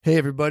Hey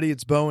everybody,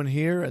 it's Bowen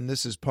here, and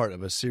this is part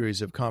of a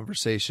series of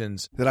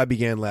conversations that I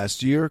began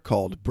last year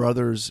called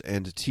Brothers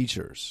and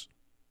Teachers.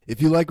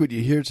 If you like what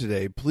you hear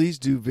today, please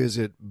do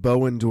visit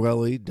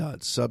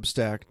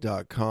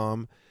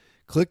bowendwelly.substack.com.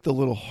 Click the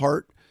little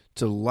heart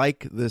to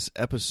like this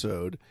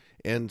episode,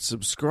 and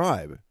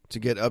subscribe to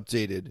get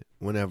updated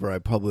whenever I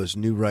publish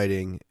new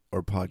writing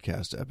or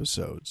podcast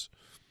episodes.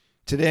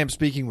 Today I'm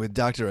speaking with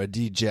Dr.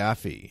 Adi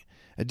Jaffe.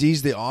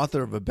 Adi's the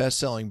author of a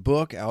best-selling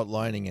book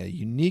outlining a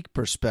unique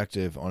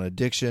perspective on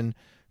addiction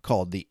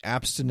called The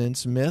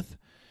Abstinence Myth,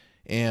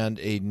 and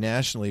a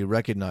nationally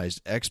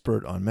recognized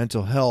expert on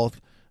mental health,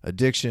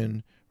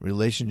 addiction,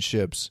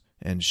 relationships,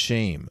 and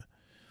shame.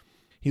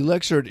 He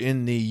lectured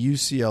in the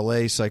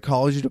UCLA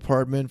psychology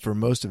department for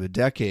most of a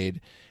decade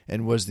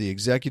and was the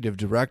executive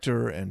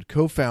director and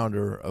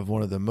co-founder of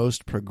one of the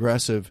most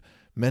progressive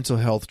mental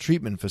health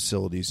treatment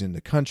facilities in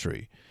the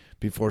country,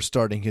 before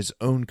starting his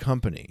own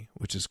company,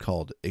 which is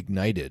called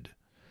Ignited,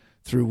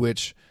 through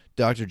which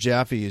Dr.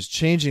 Jaffe is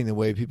changing the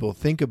way people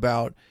think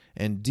about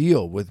and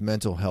deal with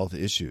mental health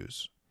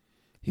issues.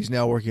 He's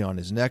now working on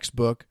his next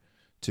book,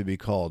 to be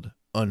called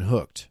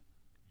Unhooked.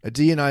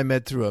 Adi and I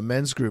met through a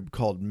men's group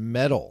called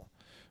Metal,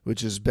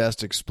 which is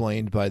best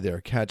explained by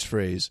their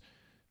catchphrase,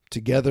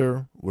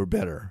 "Together we're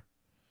better,"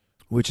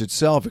 which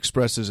itself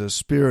expresses a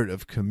spirit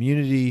of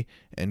community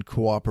and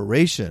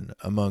cooperation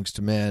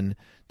amongst men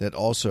that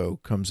also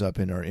comes up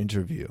in our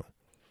interview.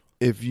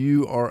 If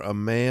you are a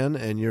man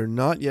and you're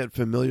not yet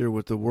familiar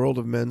with the world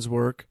of men's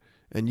work,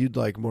 and you'd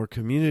like more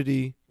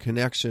community,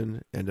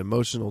 connection, and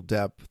emotional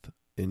depth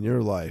in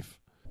your life,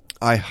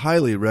 I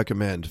highly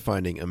recommend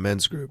finding a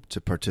men's group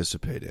to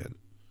participate in.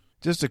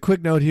 Just a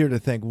quick note here to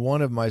thank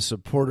one of my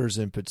supporters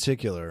in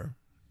particular.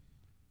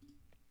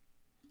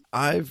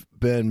 I've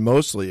been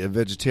mostly a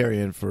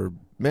vegetarian for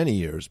many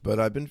years, but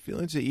I've been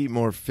feeling to eat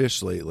more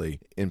fish lately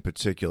in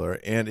particular,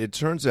 and it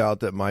turns out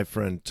that my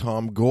friend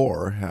Tom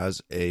Gore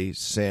has a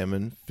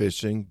salmon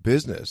fishing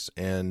business,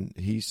 and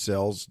he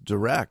sells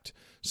direct.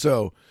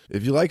 So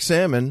if you like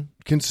salmon,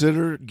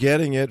 consider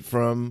getting it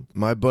from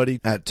my buddy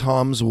at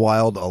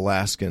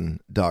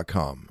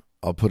tomswildalaskan.com.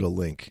 I'll put a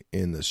link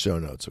in the show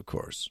notes, of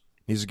course.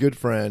 He's a good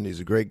friend.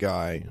 He's a great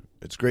guy.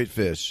 It's great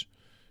fish,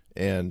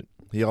 and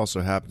he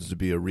also happens to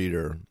be a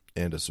reader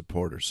and a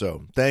supporter.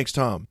 So thanks,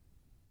 Tom.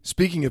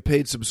 Speaking of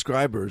paid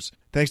subscribers,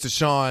 thanks to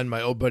Sean,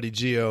 my old buddy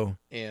Gio,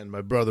 and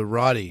my brother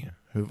Roddy,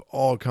 who've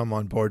all come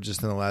on board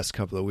just in the last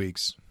couple of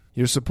weeks.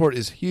 Your support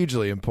is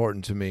hugely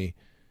important to me,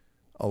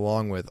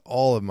 along with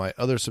all of my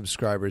other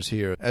subscribers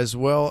here, as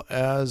well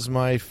as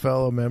my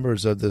fellow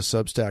members of the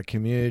Substack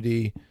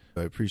community.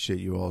 I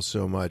appreciate you all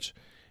so much.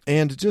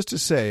 And just to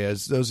say,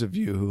 as those of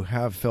you who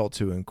have felt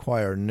to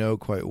inquire know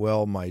quite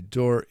well, my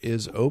door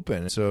is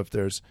open. So if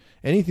there's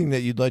anything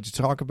that you'd like to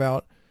talk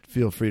about,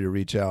 feel free to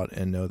reach out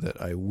and know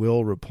that I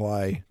will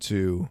reply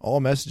to all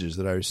messages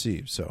that I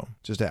receive. So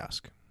just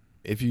ask.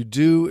 If you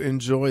do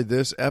enjoy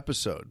this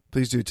episode,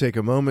 please do take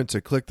a moment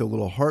to click the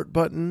little heart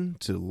button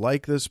to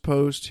like this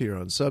post here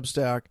on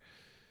Substack.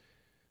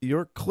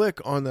 Your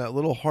click on that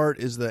little heart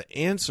is the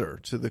answer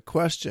to the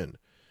question.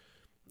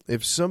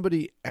 If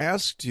somebody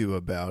asked you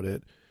about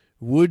it,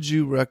 would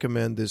you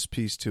recommend this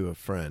piece to a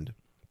friend?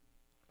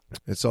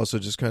 It's also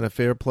just kind of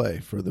fair play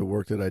for the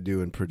work that I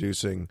do in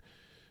producing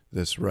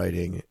this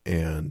writing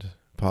and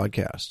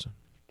podcast.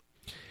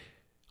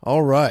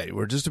 All right,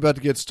 we're just about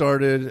to get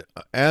started.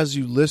 As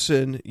you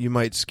listen, you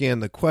might scan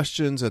the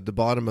questions at the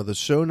bottom of the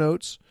show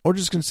notes, or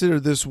just consider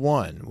this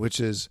one, which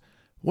is,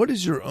 what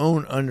is your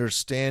own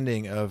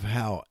understanding of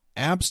how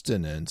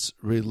abstinence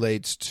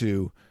relates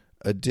to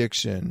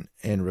addiction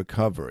and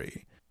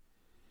recovery?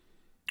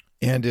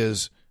 And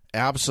is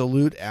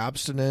absolute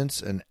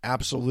abstinence an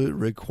absolute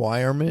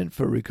requirement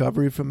for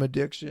recovery from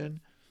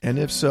addiction? And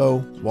if so,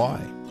 why?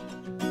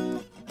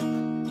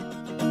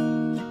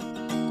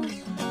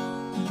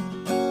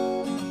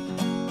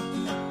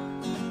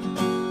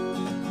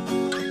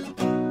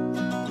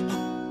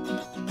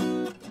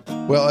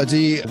 Well,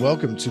 Adi,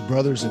 welcome to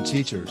Brothers and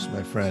Teachers,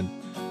 my friend.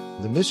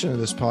 The mission of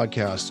this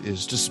podcast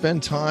is to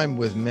spend time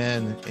with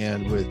men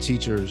and with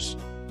teachers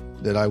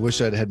that I wish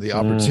I'd had the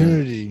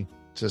opportunity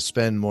to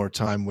spend more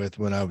time with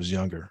when I was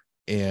younger,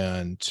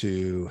 and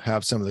to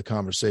have some of the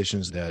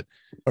conversations that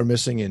are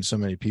missing in so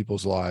many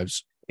people's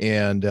lives.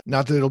 And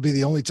not that it'll be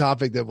the only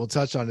topic that we'll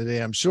touch on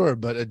today, I'm sure,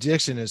 but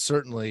addiction is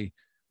certainly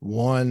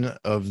one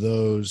of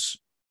those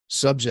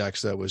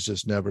subjects that was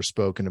just never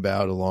spoken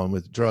about, along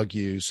with drug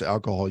use,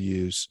 alcohol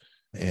use,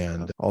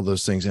 and all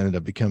those things ended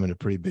up becoming a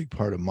pretty big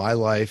part of my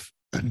life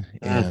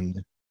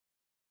and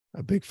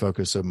a big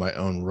focus of my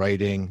own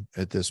writing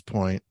at this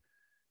point.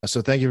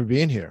 So thank you for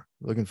being here.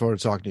 Looking forward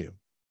to talking to you.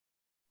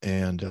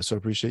 And so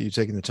appreciate you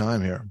taking the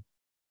time here.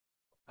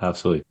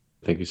 Absolutely.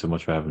 Thank you so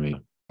much for having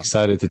me.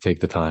 Excited to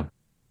take the time.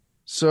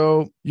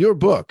 So your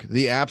book,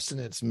 The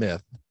Abstinence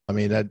Myth, I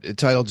mean, that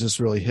title just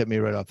really hit me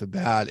right off the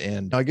bat.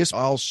 And I guess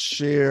I'll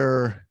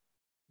share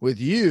with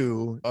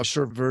you a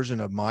short version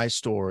of my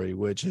story,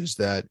 which is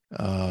that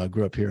I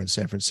grew up here in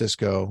San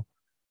Francisco,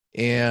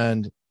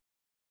 and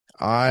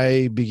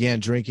I began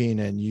drinking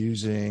and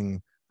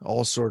using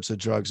all sorts of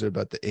drugs at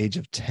about the age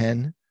of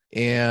 10.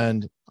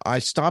 And I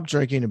stopped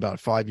drinking about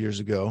 5 years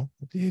ago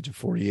at the age of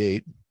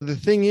 48. The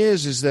thing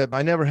is that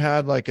I never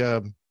had like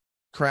a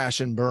crash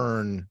and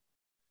burn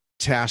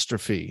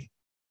catastrophe.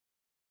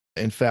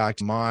 In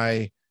fact,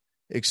 my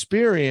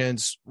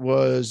experience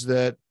was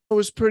that it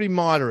was pretty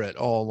moderate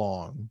all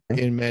along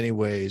in many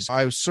ways.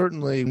 I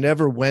certainly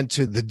never went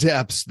to the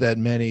depths that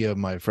many of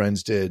my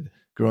friends did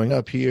growing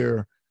up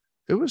here.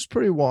 It was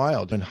pretty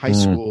wild in high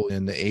school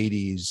in the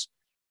 80s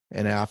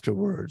and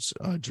afterwards.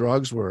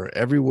 Drugs were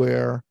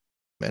everywhere.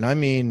 And I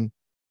mean,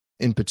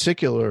 in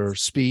particular,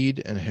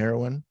 speed and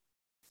heroin.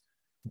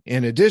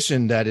 In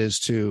addition, that is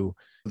to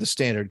the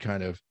standard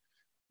kind of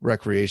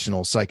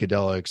recreational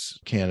psychedelics,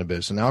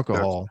 cannabis, and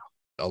alcohol.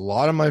 A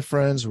lot of my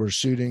friends were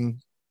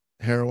shooting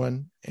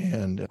heroin,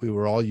 and we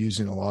were all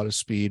using a lot of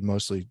speed,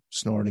 mostly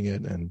snorting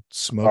it and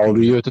smoking. How old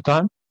were you at the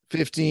time?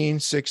 15,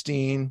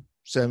 16,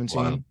 17.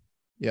 Wow.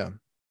 Yeah.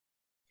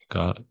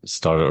 Got it.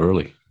 Started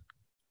early.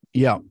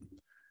 Yeah.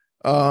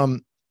 But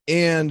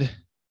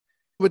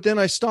then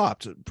I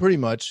stopped pretty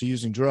much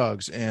using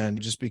drugs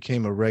and just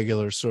became a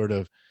regular sort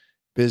of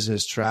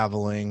business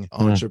traveling,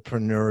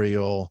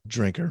 entrepreneurial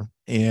drinker.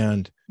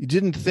 And you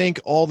didn't think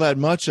all that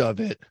much of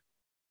it,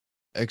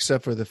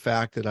 except for the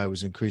fact that I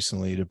was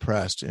increasingly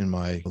depressed in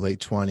my late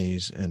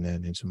 20s and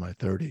then into my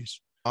 30s.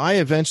 I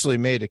eventually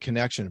made a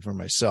connection for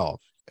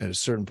myself. At a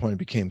certain point, it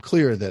became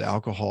clear that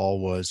alcohol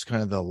was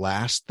kind of the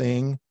last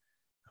thing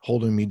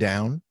holding me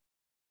down.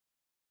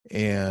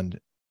 And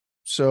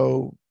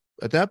so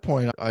at that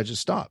point, I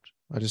just stopped.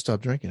 I just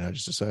stopped drinking. I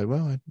just decided,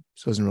 well,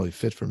 this wasn't really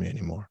fit for me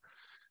anymore.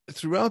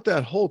 Throughout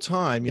that whole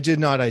time, I did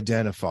not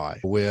identify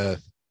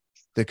with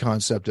the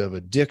concept of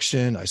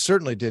addiction. I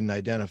certainly didn't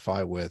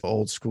identify with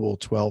old school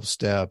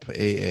 12-step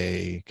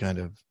AA kind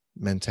of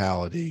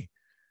mentality.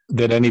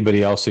 Did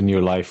anybody else in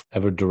your life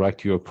ever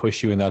direct you or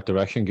push you in that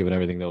direction, given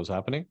everything that was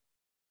happening?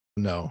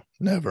 No,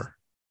 never.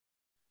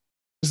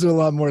 There's a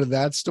lot more to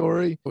that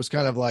story. It was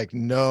kind of like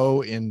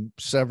no in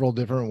several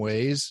different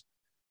ways.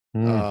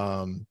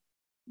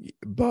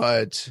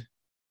 But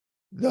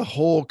the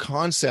whole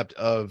concept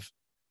of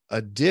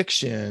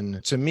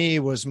addiction to me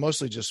was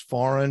mostly just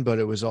foreign, but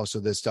it was also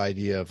this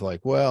idea of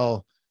like,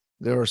 well,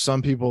 there are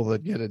some people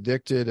that get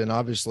addicted, and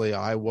obviously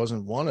I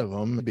wasn't one of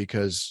them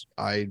because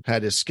I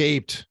had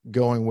escaped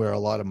going where a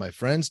lot of my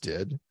friends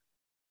did.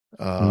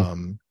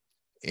 And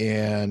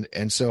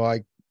so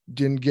I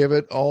didn't give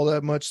it all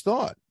that much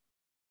thought.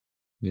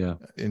 Yeah.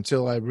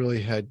 Until I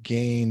really had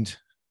gained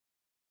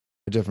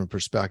a different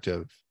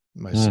perspective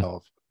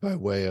myself by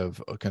way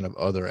of kind of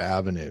other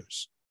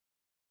avenues.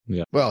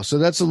 Yeah. Well, so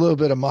that's a little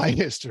bit of my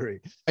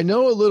history. I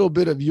know a little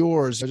bit of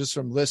yours just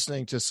from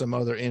listening to some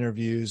other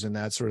interviews and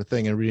that sort of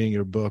thing and reading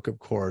your book, of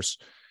course.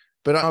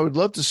 But I would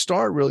love to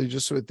start really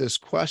just with this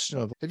question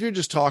of, if you're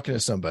just talking to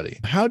somebody,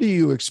 how do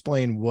you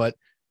explain what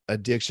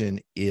addiction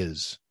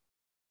is?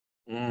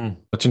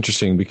 That's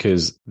interesting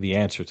because the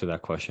answer to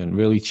that question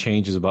really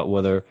changes about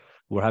whether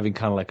we're having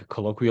kind of like a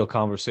colloquial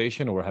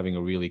conversation or we're having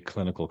a really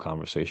clinical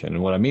conversation.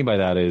 And what I mean by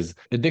that is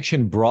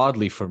addiction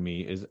broadly for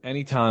me is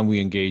anytime we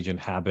engage in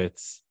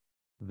habits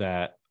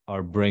that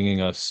are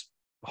bringing us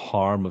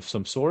harm of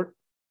some sort.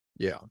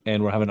 Yeah.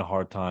 And we're having a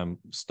hard time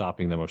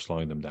stopping them or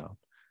slowing them down.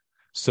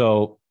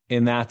 So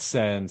in that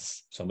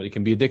sense, somebody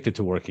can be addicted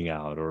to working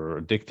out or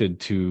addicted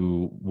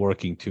to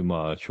working too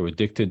much or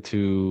addicted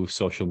to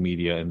social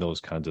media and those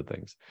kinds of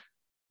things.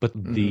 But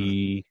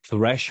the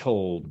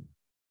threshold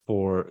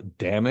for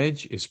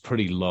damage is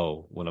pretty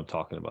low when I'm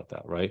talking about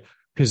that, right?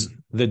 Because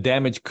the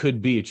damage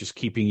could be just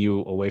keeping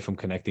you away from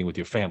connecting with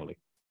your family.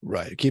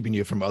 Right. Keeping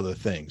you from other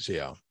things.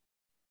 Yeah.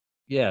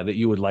 Yeah, that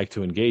you would like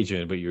to engage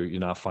in, but you're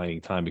not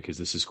finding time because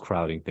this is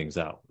crowding things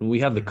out. When we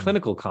have the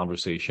clinical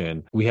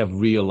conversation, we have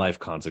real life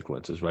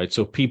consequences, right?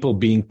 So people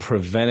being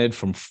prevented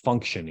from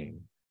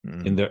functioning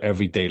in their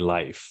everyday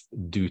life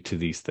due to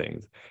these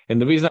things.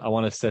 And the reason I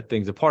want to set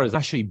things apart is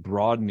actually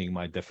broadening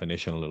my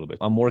definition a little bit.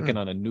 I'm working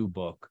on a new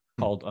book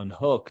called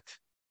Unhooked.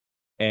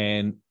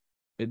 And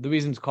the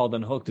reason it's called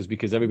Unhooked is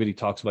because everybody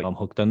talks about, I'm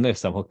hooked on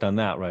this, I'm hooked on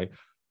that, right?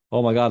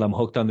 Oh my God, I'm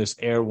hooked on this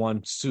Air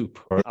One soup,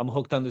 or I'm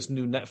hooked on this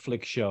new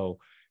Netflix show.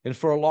 And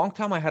for a long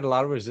time, I had a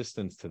lot of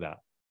resistance to that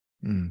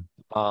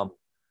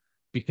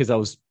because I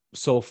was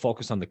so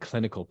focused on the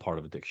clinical part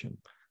of addiction.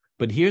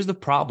 But here's the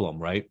problem,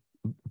 right?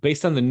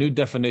 Based on the new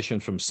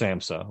definition from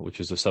SAMHSA, which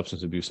is the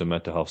Substance Abuse and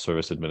Mental Health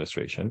Service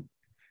Administration,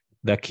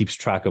 that keeps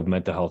track of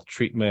mental health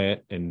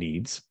treatment and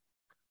needs.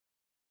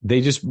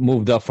 They just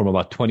moved up from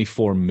about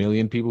 24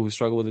 million people who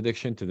struggle with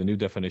addiction to the new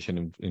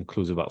definition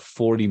includes about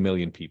 40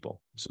 million people.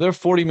 So there are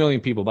 40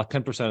 million people, about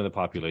 10% of the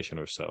population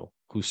or so,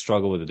 who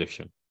struggle with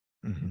addiction.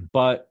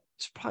 But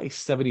it's probably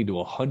 70 to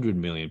 100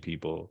 million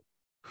people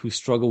who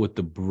struggle with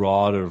the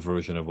broader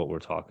version of what we're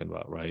talking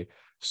about, right?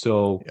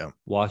 So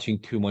watching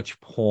too much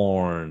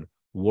porn,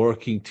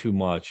 working too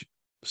much,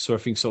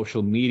 surfing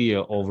social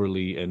media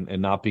overly,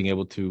 and not being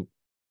able to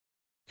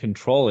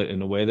control it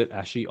in a way that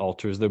actually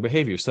alters their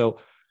behavior. So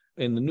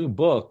in the new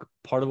book,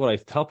 part of what I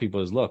tell people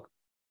is, look,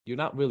 you're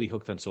not really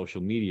hooked on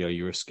social media.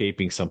 You're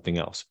escaping something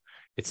else.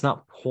 It's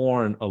not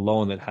porn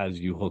alone that has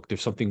you hooked.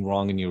 There's something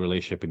wrong in your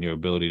relationship and your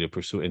ability to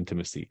pursue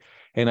intimacy.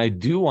 And I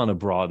do want to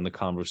broaden the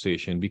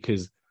conversation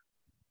because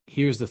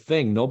here's the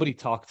thing. Nobody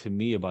talked to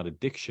me about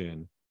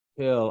addiction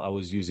till I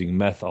was using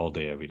meth all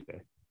day, every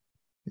day.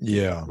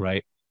 Yeah.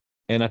 Right.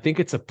 And I think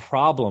it's a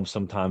problem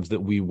sometimes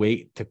that we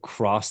wait to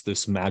cross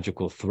this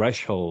magical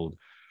threshold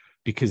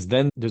because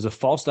then there's a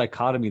false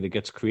dichotomy that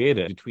gets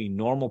created between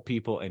normal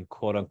people and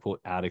quote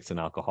unquote addicts and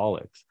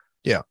alcoholics.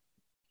 Yeah.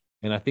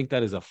 And I think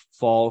that is a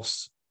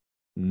false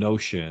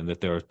notion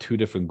that there are two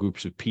different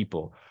groups of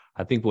people.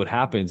 I think what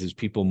happens is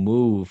people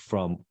move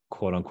from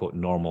quote unquote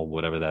normal,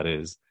 whatever that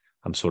is.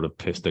 I'm sort of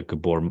pissed at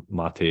Gabor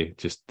Mate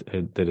just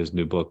did his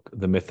new book,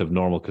 The Myth of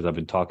Normal, because I've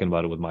been talking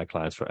about it with my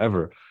clients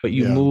forever. But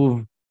you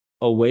move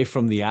away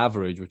from the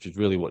average, which is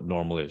really what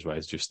normal is, right?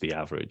 It's just the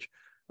average.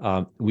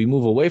 We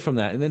move away from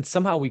that. And then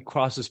somehow we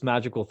cross this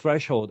magical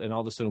threshold and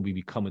all of a sudden we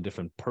become a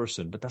different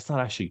person. But that's not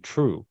actually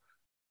true.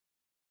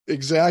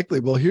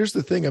 Exactly. Well, here's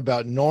the thing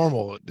about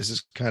normal. This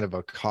is kind of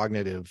a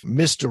cognitive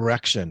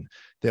misdirection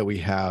that we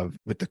have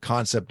with the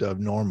concept of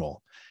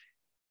normal.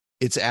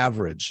 It's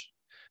average.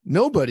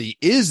 Nobody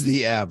is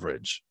the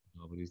average.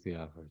 Nobody's the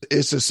average.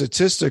 It's a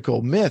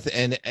statistical myth.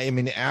 And I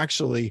mean,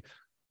 actually,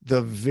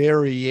 the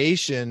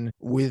variation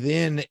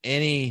within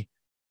any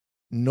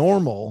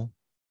normal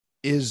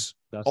is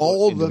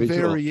all the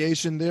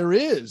variation there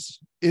is.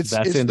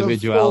 That's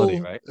individuality,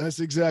 right?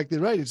 That's exactly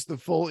right. It's the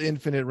full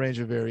infinite range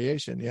of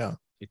variation. Yeah.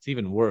 It's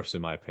even worse,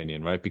 in my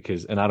opinion, right?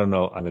 Because, and I don't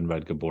know, I haven't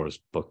read Gabor's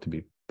book, to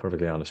be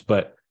perfectly honest,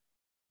 but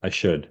I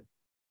should.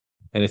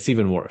 And it's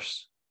even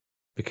worse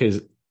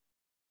because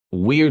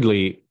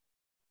weirdly,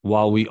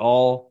 while we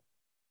all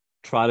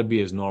try to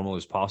be as normal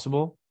as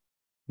possible,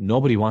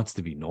 nobody wants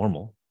to be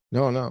normal.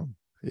 No.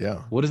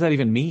 Yeah. What does that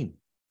even mean?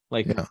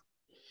 Like,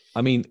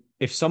 I mean,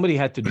 if somebody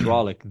had to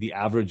draw like the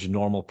average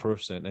normal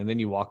person and then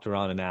you walked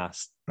around and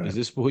asked, is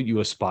this what you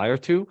aspire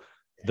to?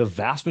 The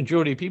vast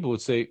majority of people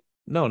would say,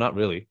 no, not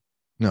really.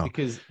 No,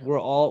 because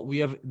we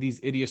have these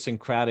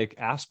idiosyncratic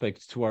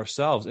aspects to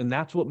ourselves. And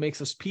that's what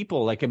makes us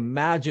people. Like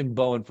imagine,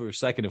 Bowen, for a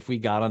second, if we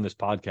got on this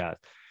podcast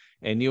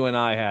and you and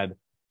I had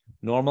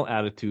normal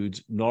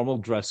attitudes, normal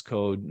dress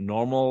code,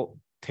 normal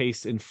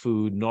taste in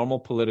food, normal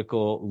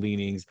political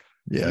leanings.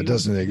 Yeah, it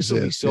doesn't exist. It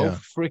would be so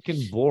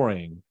freaking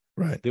boring.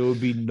 Right. There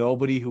would be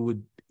nobody who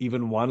would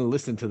even want to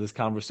listen to this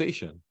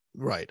conversation.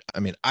 Right.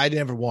 I mean, I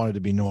never wanted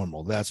to be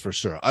normal. That's for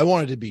sure. I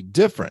wanted to be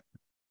different.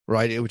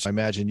 Right. Which I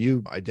imagine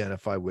you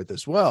identify with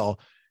as well.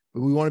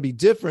 But we want to be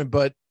different,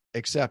 but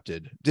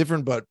accepted,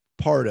 different, but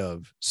part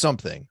of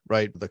something,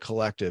 right? The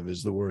collective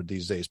is the word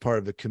these days, part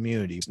of the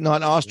community,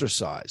 not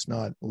ostracized,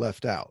 not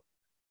left out.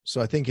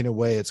 So I think in a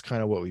way, it's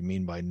kind of what we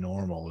mean by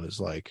normal is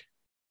like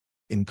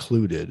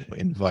included,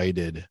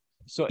 invited.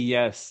 So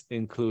yes,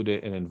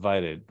 included and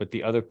invited. But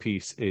the other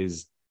piece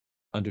is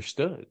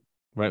understood,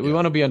 right? Yeah. We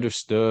want to be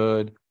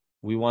understood.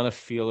 We want to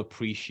feel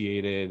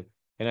appreciated.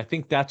 And I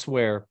think that's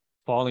where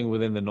falling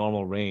within the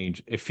normal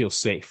range, it feels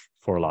safe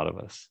for a lot of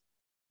us.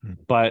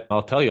 But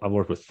I'll tell you, I've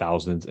worked with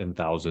thousands and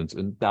thousands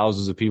and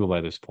thousands of people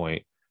by this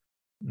point.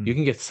 You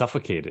can get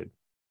suffocated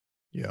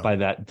by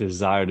that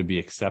desire to be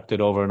accepted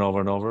over and over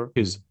and over.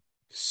 Because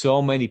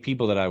so many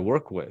people that I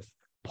work with,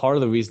 part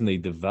of the reason they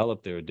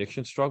developed their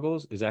addiction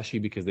struggles is actually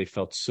because they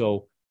felt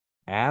so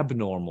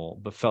abnormal,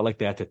 but felt like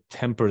they had to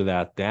temper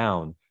that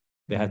down.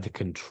 They had to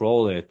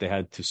control it. They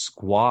had to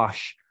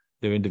squash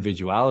their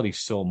individuality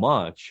so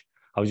much.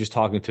 I was just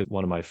talking to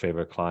one of my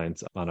favorite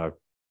clients on our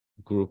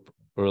group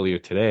earlier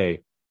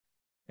today,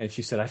 and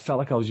she said, I felt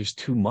like I was just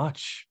too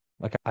much.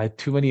 Like I had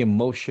too many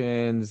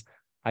emotions.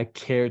 I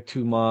cared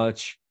too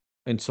much.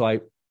 And so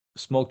I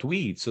smoked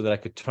weed so that I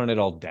could turn it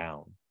all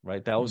down,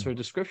 right? That was her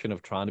description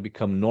of trying to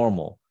become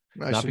normal.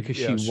 Not because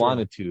she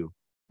wanted to,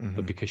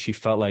 but because she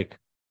felt like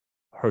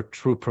her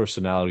true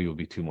personality would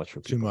be too much for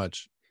people. Too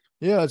much.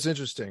 Yeah, it's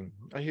interesting.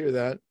 I hear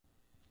that.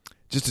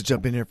 Just to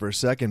jump in here for a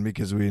second,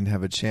 because we didn't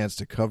have a chance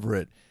to cover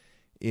it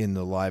in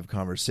the live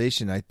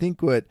conversation, I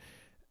think what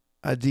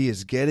Adi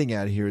is getting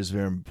at here is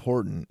very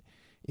important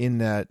in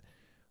that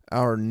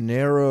our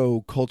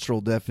narrow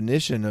cultural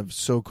definition of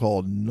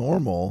so-called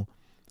normal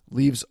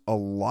leaves a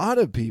lot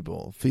of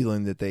people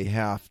feeling that they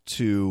have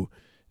to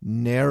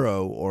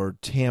narrow or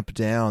tamp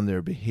down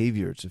their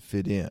behavior to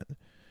fit in,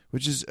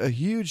 which is a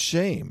huge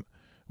shame,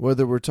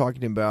 whether we're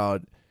talking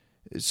about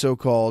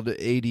so-called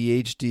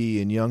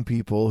ADHD and young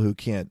people who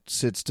can't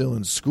sit still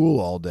in school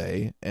all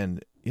day,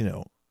 and, you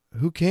know,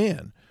 who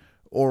can,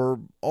 or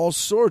all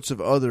sorts of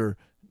other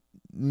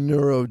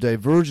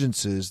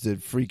neurodivergences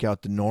that freak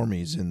out the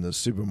normies in the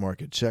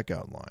supermarket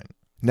checkout line.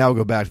 Now we'll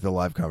go back to the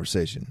live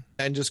conversation.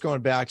 And just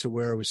going back to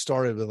where we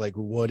started with, like,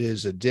 what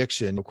is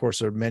addiction? Of course,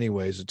 there are many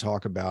ways to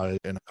talk about it,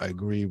 and I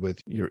agree with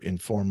your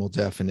informal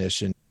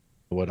definition.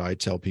 What I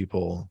tell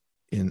people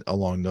in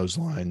along those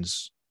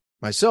lines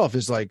myself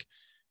is like,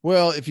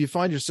 well, if you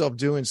find yourself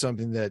doing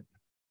something that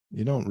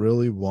you don't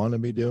really want to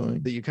be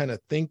doing, that you kind of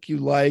think you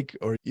like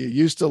or you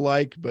used to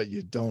like, but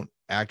you don't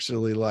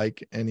actually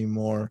like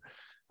anymore,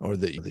 or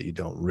that you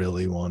don't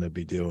really want to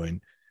be doing.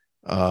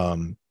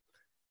 Um,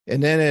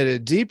 and then at a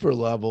deeper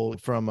level,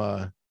 from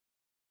a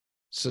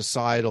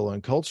societal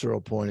and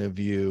cultural point of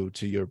view,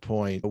 to your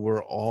point,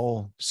 we're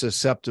all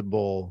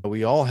susceptible.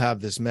 We all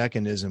have this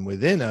mechanism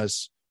within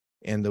us.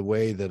 And the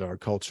way that our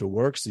culture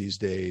works these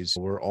days,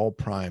 we're all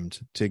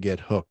primed to get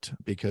hooked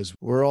because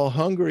we're all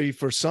hungry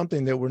for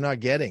something that we're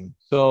not getting.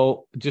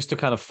 So just to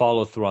kind of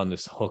follow through on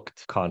this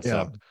hooked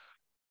concept,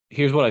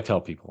 here's what I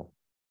tell people.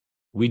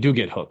 We do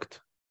get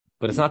hooked,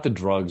 but it's not the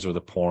drugs or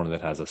the porn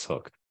that has us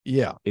hooked.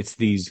 Yeah. It's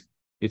these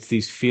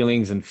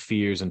feelings and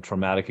fears and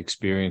traumatic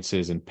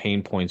experiences and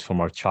pain points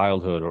from our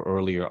childhood or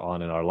earlier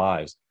on in our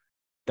lives.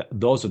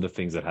 Those are the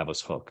things that have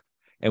us hooked.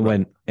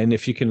 And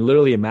if you can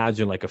literally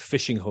imagine like a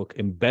fishing hook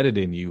embedded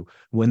in you,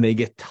 when they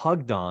get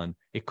tugged on,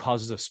 it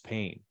causes us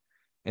pain.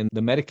 And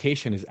the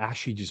medication is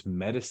actually just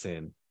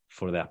medicine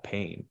for that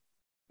pain.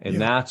 And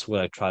that's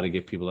what I try to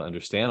get people to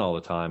understand all the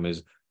time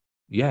is,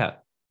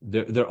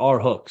 there are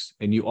hooks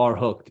and you are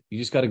hooked. You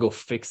just got to go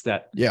fix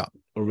that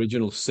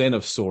original sin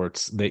of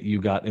sorts that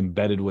you got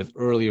embedded with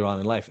earlier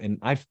on in life. And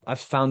I've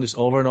found this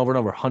over and over and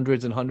over,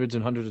 hundreds and hundreds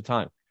and hundreds of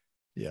times.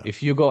 Yeah.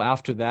 If you go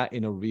after that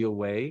in a real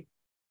way,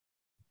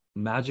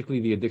 magically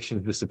the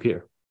addictions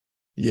disappear.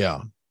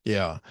 Yeah.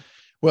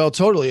 Well,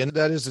 totally. And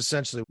that is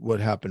essentially what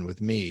happened with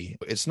me.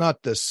 It's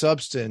not the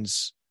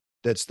substance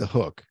that's the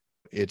hook.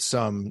 It's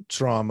some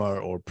trauma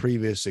or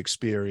previous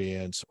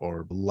experience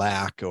or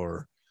lack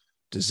or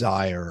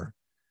desire.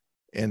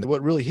 And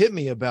what really hit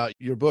me about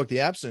your book, The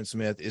Abstinence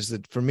Myth, is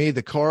that for me,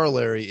 the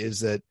corollary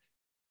is that,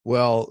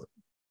 well,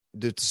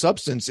 the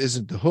substance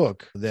isn't the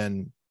hook,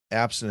 then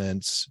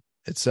abstinence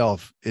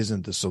itself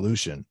isn't the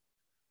solution.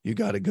 You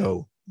got to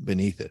go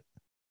beneath it.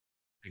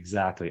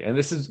 Exactly. And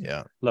this is,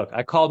 look,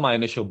 I called my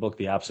initial book,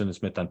 The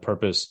Abstinence Myth, on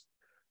purpose.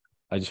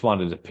 I just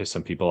wanted to piss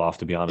some people off,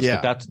 to be honest.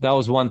 But that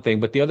was one thing.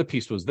 But the other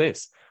piece was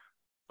this.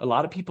 A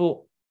lot of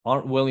people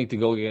aren't willing to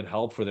go get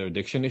help for their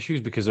addiction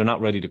issues because they're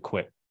not ready to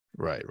quit.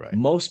 Right.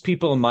 Most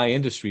people in my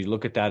industry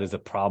look at that as a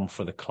problem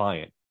for the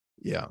client.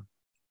 Yeah.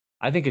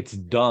 I think it's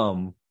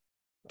dumb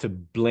to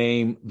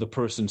blame the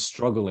person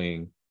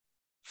struggling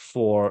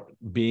for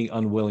being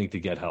unwilling to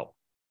get help.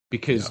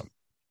 Because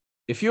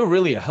if you're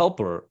really a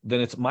helper,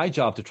 then it's my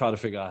job to try to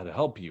figure out how to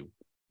help you,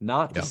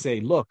 not to say,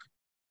 look,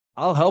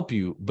 I'll help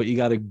you, but you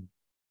got to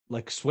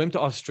like swim to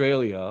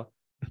Australia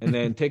and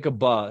then take a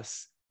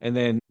bus and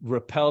then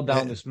rappel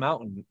down this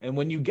mountain. And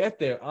when you get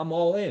there, I'm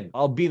all in.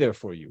 I'll be there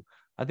for you.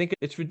 I think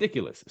it's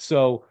ridiculous.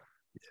 So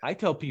I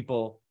tell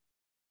people,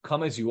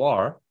 come as you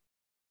are,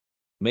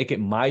 make it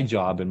my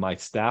job and my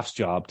staff's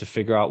job to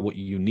figure out what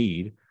you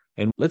need.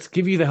 And let's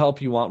give you the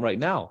help you want right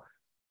now.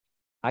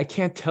 I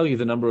can't tell you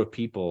the number of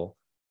people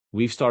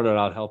we've started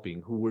out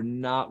helping who were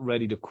not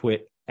ready to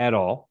quit at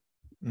all.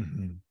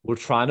 Mm-hmm. We're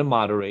trying to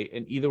moderate,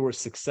 and either we're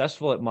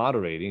successful at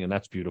moderating, and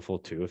that's beautiful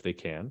too, if they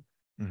can,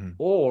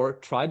 or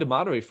tried to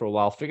moderate for a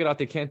while, figured out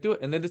they can't do it,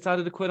 and then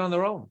decided to quit on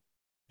their own.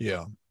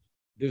 Yeah.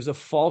 There's a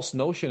false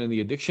notion in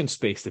the addiction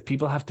space that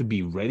people have to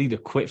be ready to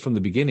quit from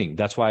the beginning.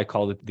 That's why I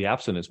called it the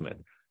abstinence myth.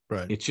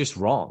 Right. It's just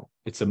wrong.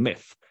 It's a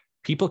myth.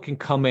 People can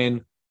come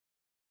in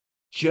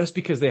just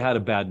because they had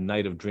a bad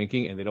night of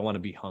drinking and they don't want to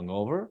be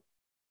hungover,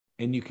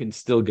 and you can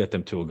still get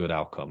them to a good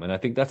outcome. And I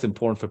think that's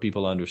important for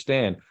people to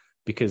understand,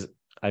 because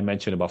I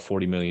mentioned about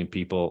 40 million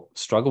people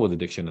struggle with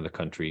addiction in the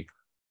country.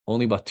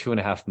 Only about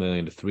 2.5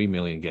 million to 3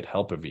 million get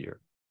help every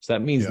year. So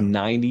that means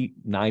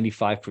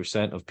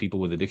 95% of people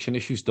with addiction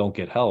issues don't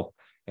get help.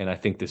 And I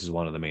think this is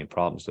one of the main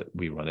problems that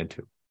we run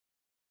into.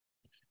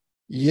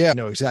 Yeah, I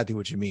know exactly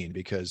what you mean,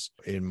 because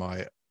in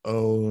my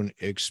own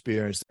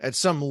experience, at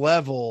some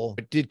level,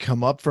 it did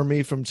come up for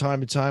me from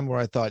time to time where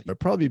I thought it'd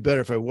probably be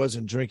better if I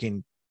wasn't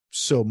drinking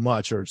so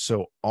much or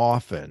so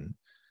often.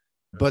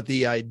 But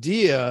the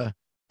idea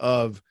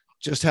of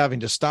just having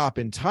to stop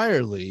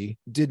entirely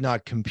did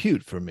not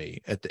compute for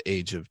me at the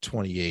age of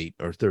 28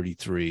 or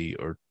 33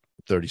 or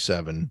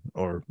 37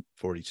 or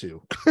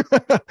 42.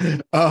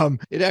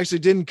 It actually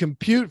didn't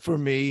compute for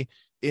me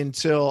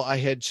until I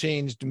had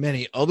changed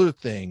many other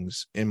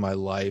things in my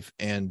life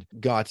and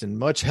gotten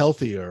much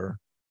healthier,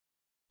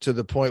 to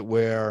the point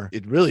where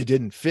it really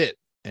didn't fit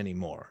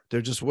anymore.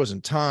 There just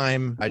wasn't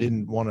time. I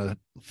didn't want to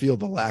feel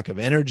the lack of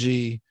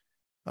energy.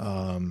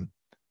 And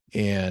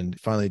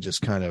finally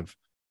just kind of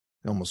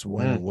almost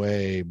went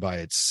away by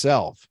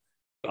itself.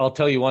 I'll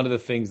tell you one of the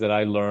things that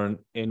I learned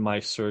in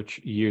my search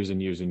years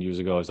and years and years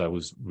ago, as I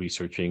was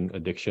researching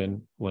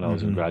addiction when I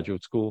was in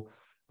graduate school.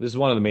 This is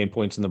one of the main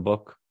points in the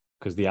book,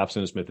 because the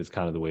abstinence myth is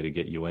kind of the way to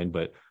get you in.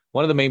 But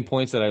one of the main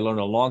points that I learned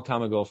a long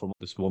time ago from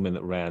this woman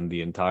that ran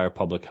the entire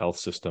public health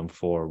system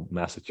for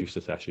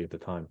Massachusetts, actually at the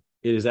time,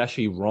 it is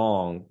actually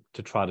wrong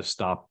to try to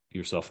stop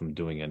yourself from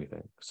doing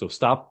anything. So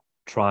stop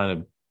trying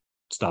to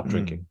stop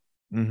drinking.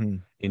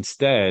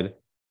 Instead,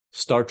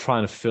 start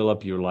trying to fill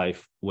up your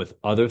life with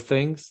other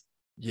things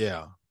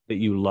that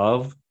you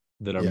love,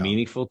 that are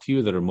meaningful to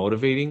you, that are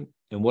motivating.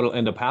 And what will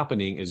end up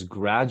happening is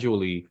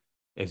gradually,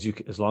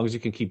 as long as you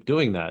can keep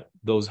doing that,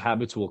 those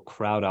habits will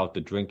crowd out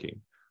the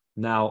drinking.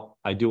 Now,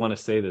 I do want to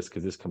say this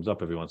because this comes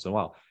up every once in a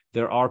while.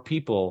 There are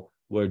people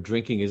where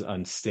drinking is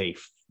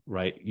unsafe,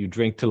 right? You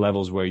drink to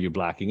levels where you're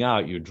blacking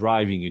out, you're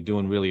driving, you're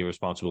doing really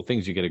irresponsible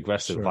things, you get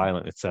aggressive, Sure.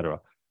 violent, etc.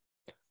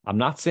 I'm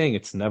not saying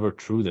it's never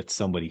true that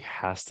somebody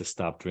has to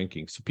stop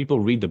drinking. So people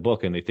read the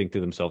book and they think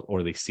to themselves,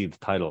 or they see the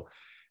title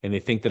and they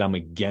think that I'm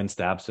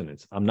against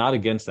abstinence. I'm not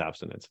against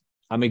abstinence.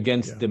 I'm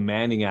against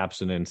demanding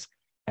abstinence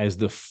as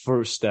the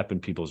first step in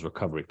people's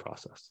recovery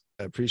process.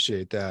 I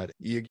appreciate that.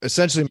 You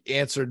essentially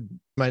answered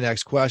my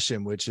next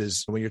question, which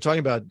is when you're talking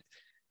about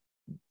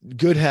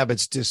good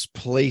habits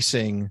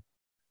displacing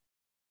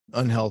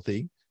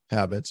unhealthy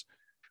habits,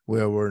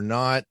 where we're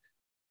not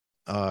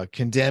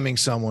condemning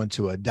someone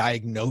to a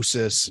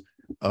diagnosis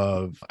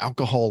of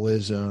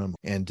alcoholism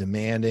and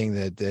demanding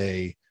that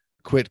they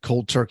quit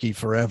cold turkey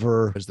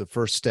forever as the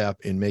first step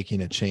in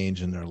making a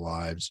change in their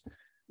lives.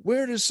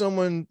 Where does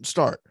someone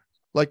start?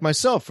 Like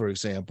myself, for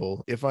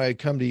example, if I had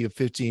come to you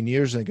 15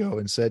 years ago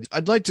and said,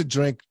 I'd like to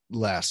drink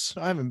less.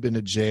 I haven't been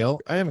to jail.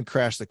 I haven't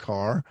crashed a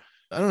car.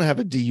 I don't have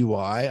a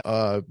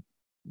DUI.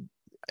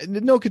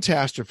 No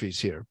catastrophes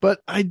here,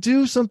 but I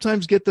do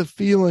sometimes get the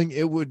feeling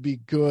it would be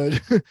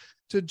good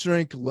to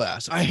drink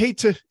less. I hate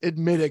to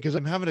admit it because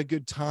I'm having a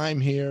good time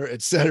here,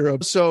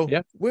 etc. So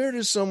where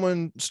does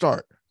someone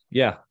start?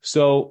 Yeah.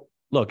 So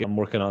look, I'm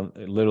working on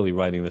literally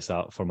writing this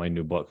out for my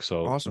new book.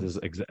 So awesome. This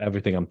is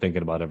everything I'm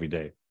thinking about every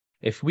day.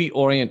 If we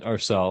orient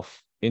ourselves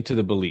into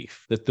the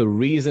belief that the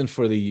reason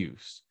for the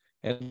use,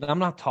 and I'm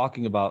not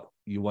talking about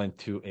you went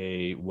to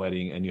a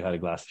wedding and you had a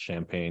glass of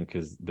champagne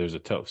because there's a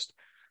toast.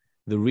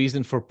 The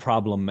reason for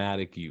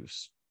problematic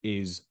use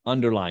is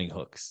underlying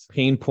hooks,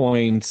 pain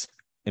points,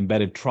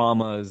 embedded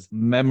traumas,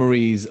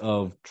 memories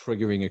of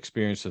triggering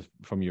experiences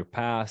from your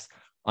past,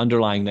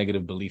 underlying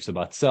negative beliefs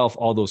about self,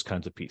 all those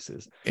kinds of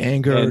pieces.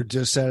 Anger,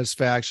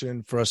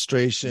 dissatisfaction,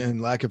 frustration,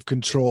 lack of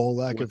control,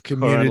 lack of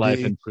community. Current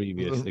life and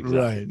previous,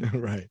 exactly.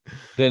 Right.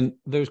 Then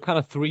there's kind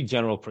of three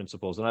general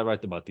principles, and I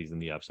write about these in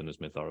the Abstinence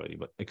Myth already,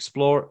 but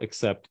explore,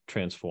 accept,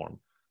 transform.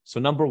 So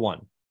number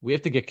one, we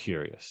have to get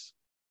curious,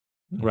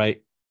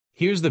 right?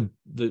 Here's the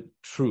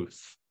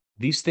truth.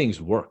 These things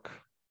work.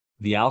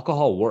 The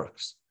alcohol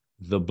works.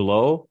 The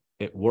blow,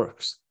 it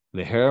works.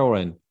 The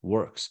heroin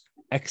works.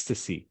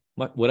 Ecstasy,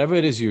 whatever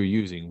it is you're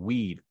using,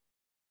 weed,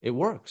 it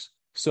works.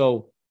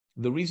 So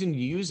the reason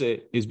you use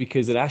it is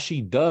because it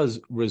actually does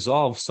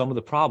resolve some of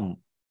the problem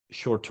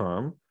short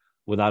term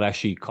without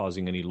actually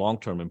causing any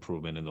long-term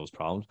improvement in those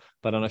problems.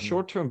 But on a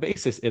short-term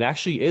basis, it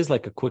actually is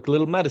like a quick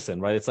little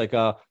medicine, right? It's like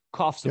a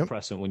cough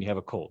suppressant when you have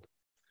a cold.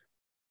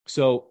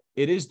 So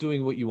it is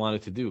doing what you want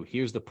it to do.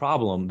 Here's the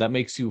problem. That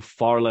makes you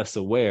far less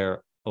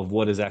aware of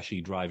what is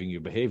actually driving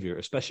your behavior,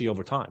 especially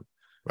over time.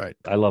 Right.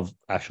 I love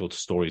actual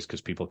stories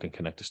because people can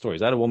connect to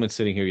stories. I had a woman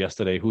sitting here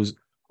yesterday who's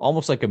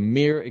almost like a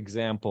mere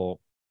example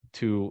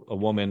to a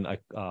woman I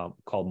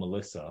called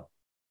Melissa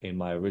in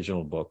my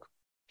original book.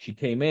 She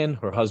came in,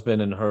 her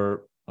husband and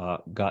her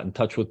got in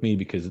touch with me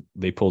because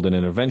they pulled an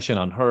intervention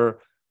on her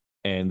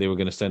and they were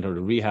going to send her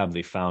to rehab.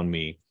 They found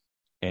me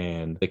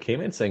and they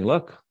came in saying,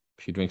 look,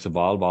 she drinks a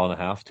bottle and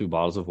a half, 2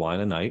 bottles of wine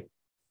a night,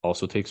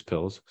 also takes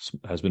pills,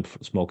 has been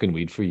smoking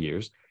weed for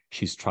years.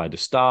 She's tried to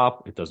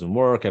stop. It doesn't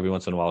work. Every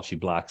once in a while, she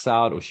blacks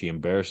out or she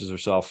embarrasses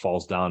herself,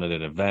 falls down at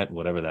an event,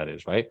 whatever that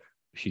is, right?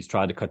 She's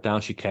tried to cut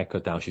down. She can't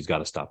cut down. She's got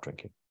to stop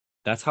drinking.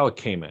 That's how it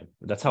came in.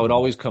 That's how it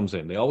always comes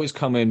in. They always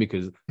come in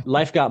because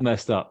life got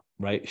messed up,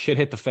 right? Shit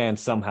hit the fan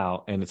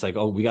somehow. And it's like,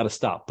 oh, we got to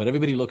stop. But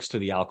everybody looks to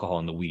the alcohol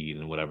and the weed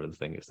and whatever the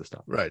thing is to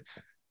stop. Right.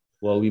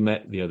 Well, we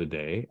met the other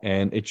day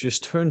and it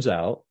just turns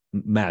out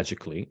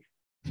magically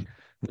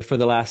that for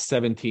the last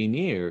 17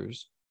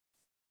 years,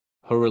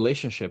 her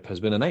relationship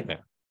has been a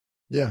nightmare.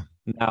 Yeah.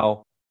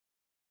 Now,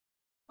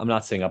 I'm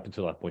not saying up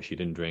until that point she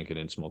didn't drink and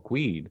didn't smoke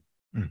weed,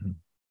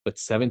 but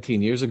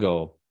 17 years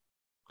ago,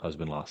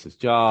 husband lost his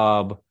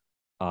job,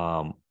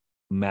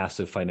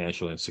 massive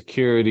financial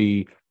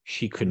insecurity.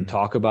 She couldn't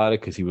talk about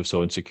it because he was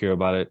so insecure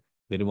about it.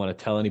 They didn't want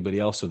to tell anybody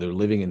else, so they're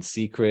living in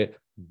secret,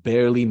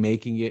 barely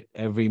making it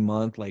every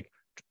month, like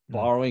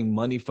borrowing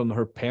money from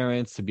her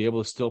parents to be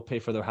able to still pay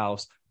for their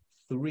house.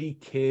 3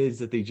 kids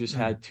that they just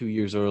had 2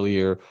 years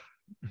earlier,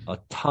 a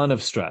ton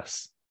of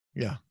stress.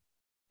 Yeah.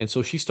 And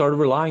so she started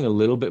relying a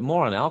little bit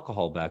more on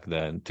alcohol back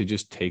then to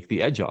just take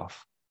the edge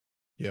off.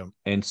 Yeah.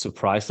 And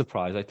surprise,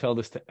 surprise, I tell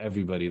this to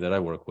everybody that I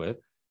work with,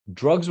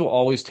 drugs will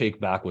always take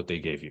back what they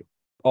gave you.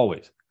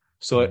 Always.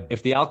 So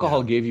if the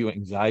alcohol gave you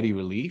anxiety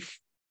relief,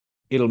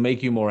 it'll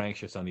make you more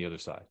anxious on the other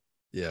side.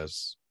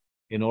 Yes.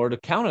 In order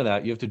to counter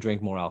that, you have to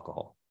drink more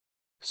alcohol.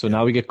 So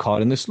now we get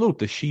caught in this loop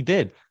that she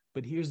did.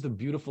 But here's the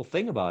beautiful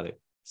thing about it.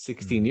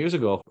 16 years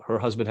ago, her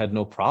husband had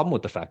no problem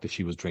with the fact that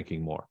she was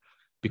drinking more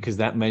because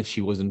that meant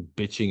she wasn't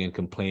bitching and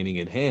complaining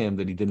at him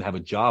that he didn't have a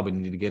job and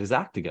needed to get his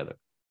act together.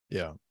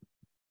 Yeah.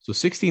 So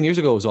 16 years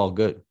ago, it was all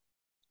good.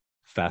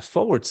 Fast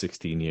forward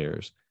 16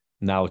 years,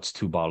 now it's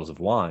 2 bottles of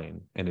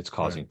wine and it's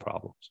causing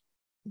problems.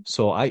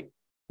 So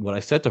what I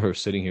said to her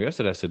sitting here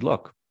yesterday, I said,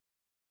 look,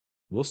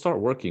 we'll start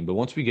working, but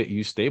once we get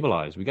you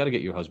stabilized, we got to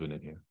get your husband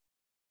in here.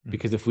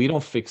 Because if we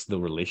don't fix the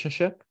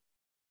relationship,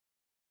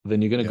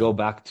 then you're going to go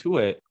back to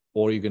it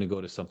or you're going to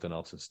go to something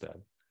else instead.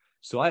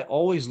 So I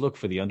always look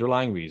for the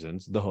underlying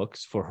reasons, the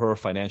hooks for her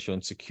financial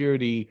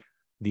insecurity,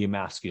 the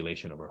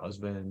emasculation of her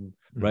husband,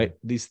 right?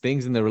 These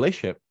things in the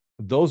relationship,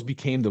 those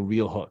became the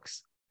real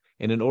hooks.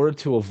 And in order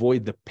to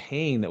avoid the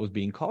pain that was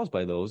being caused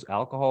by those,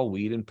 alcohol,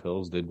 weed, and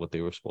pills did what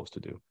they were supposed to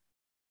do.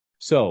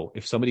 So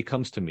if somebody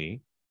comes to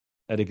me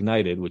at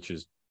Ignited, which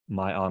is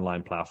my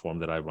online platform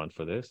that I run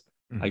for this,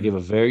 I give a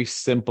very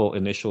simple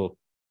initial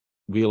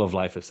wheel of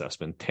life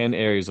assessment, 10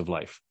 areas of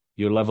life,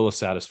 your level of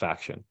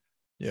satisfaction.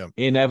 Yeah.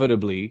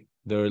 Inevitably,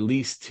 there are at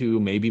least 2,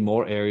 maybe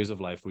more areas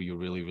of life where you're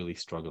really, really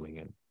struggling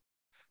in.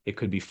 It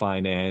could be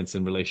finance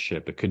and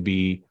relationship. It could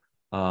be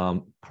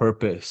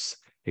purpose.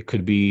 It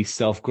could be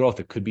self-growth.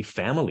 It could be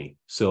family.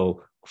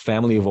 So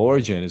family of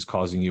origin is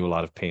causing you a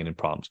lot of pain and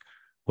problems.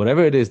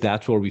 Whatever it is,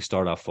 that's where we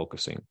start off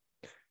focusing.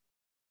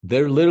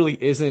 There literally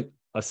isn't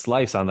a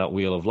slice on that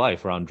wheel of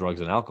life around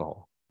drugs and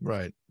alcohol.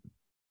 Right.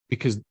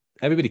 Because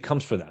everybody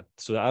comes for that.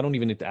 So I don't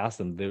even need to ask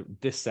them. They're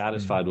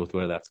dissatisfied with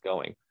where that's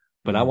going.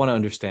 But I want to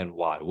understand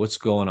why. What's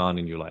going on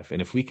in your life?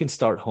 And if we can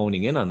start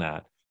honing in on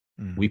that,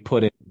 we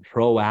put in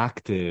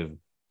proactive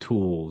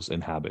tools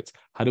and habits.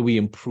 How do we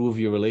improve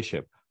your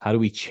relationship? How do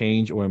we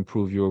change or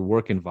improve your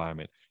work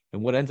environment?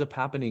 And what ends up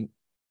happening,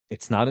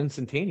 it's not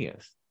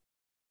instantaneous.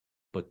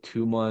 But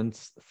 2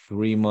 months,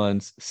 3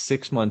 months,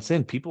 6 months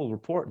in, people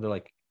report, they're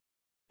like,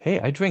 hey,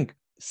 I drink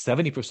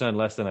 70%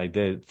 less than I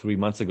did 3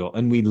 months ago.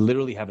 And we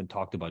literally haven't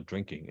talked about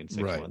drinking in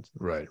 6 months.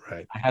 Right.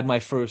 I had my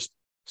first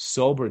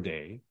sober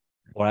day,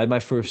 or I had my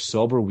first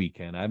sober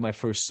weekend. I had my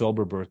first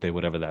sober birthday,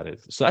 whatever that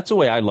is. So that's the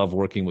way I love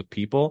working with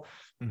people.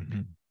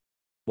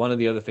 One of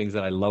the other things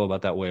that I love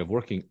about that way of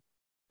working,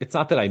 it's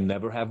not that I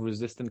never have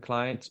resistant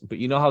clients, but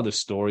you know how the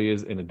story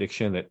is in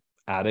addiction that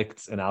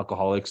addicts and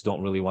alcoholics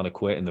don't really want to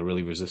quit and they're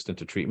really resistant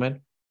to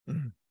treatment.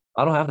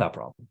 I don't have that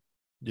problem.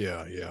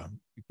 Yeah.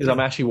 Because I'm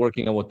actually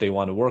working on what they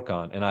want to work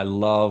on. And I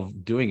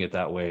love doing it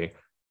that way,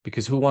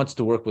 because who wants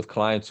to work with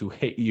clients who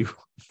hate you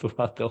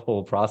throughout the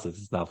whole process?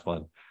 It's not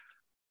fun.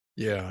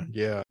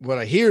 Yeah. What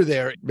I hear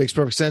there makes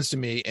perfect sense to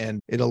me.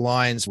 And it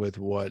aligns with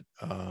what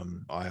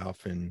I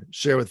often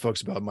share with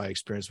folks about my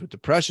experience with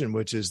depression,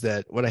 which is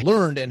that what I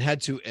learned and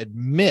had to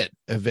admit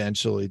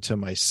eventually to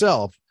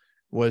myself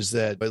was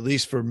that, at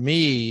least for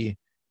me,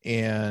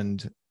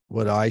 and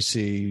what I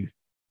see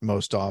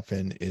most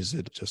often is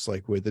that, just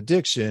like with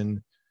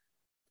addiction,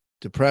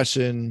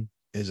 depression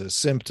is a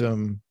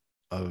symptom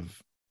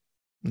of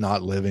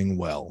not living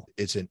well.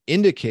 It's an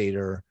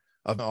indicator,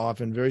 of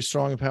often very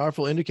strong and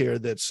powerful indicator,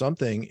 that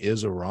something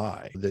is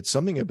awry, that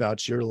something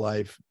about your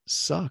life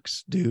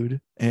sucks, dude.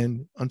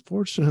 And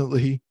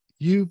unfortunately,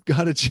 you've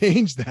got to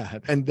change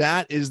that. And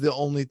that is the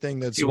only thing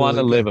that's you want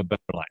to live a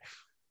better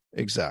life.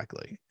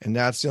 Exactly. And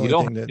that's the only you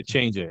don't thing have that to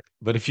change it.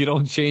 But if you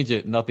don't change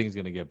it, nothing's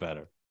going to get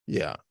better.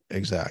 Yeah,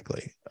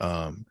 exactly.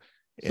 So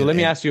let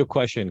me ask you a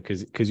question,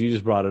 because you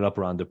just brought it up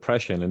around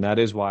depression, and that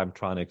is why I'm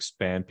trying to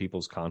expand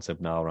people's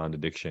concept now around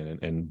addiction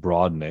and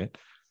broaden it.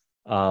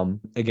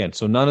 Again,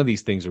 so none of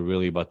these things are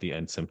really about the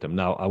end symptom.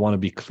 Now, I want to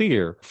be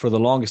clear. For the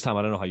longest time,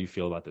 I don't know how you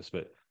feel about this,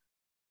 but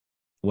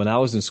when I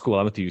was in school,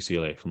 I went to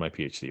UCLA for my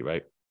PhD,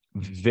 right?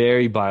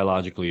 Very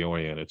biologically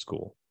oriented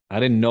school. I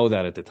didn't know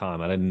that at the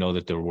time. I didn't know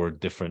that there were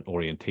different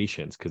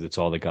orientations, because it's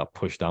all that got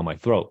pushed down my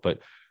throat. But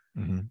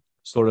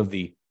sort of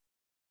the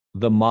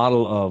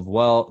model of,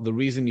 well, the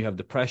reason you have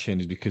depression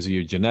is because of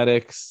your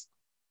genetics.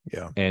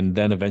 Yeah. And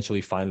then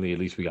eventually, finally, at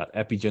least we got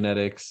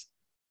epigenetics.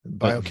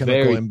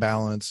 Biochemical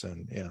imbalance.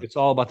 And it's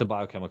all about the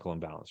biochemical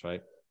imbalance,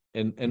 right?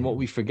 And what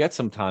we forget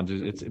sometimes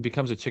is it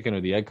becomes a chicken or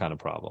the egg kind of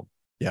problem.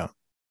 Yeah.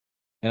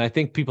 And I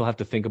think people have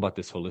to think about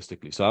this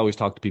holistically. So I always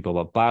talk to people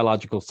about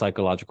biological,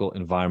 psychological,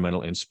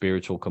 environmental, and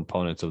spiritual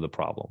components of the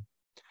problem.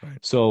 Right.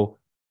 So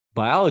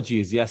biology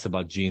is, yes,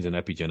 about genes and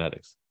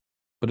epigenetics,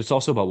 but it's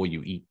also about what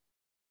you eat.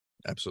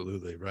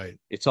 Absolutely. Right.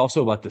 It's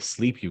also about the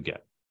sleep you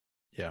get.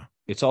 Yeah.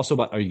 It's also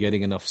about, are you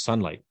getting enough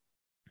sunlight?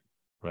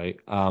 Right.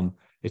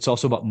 It's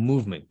also about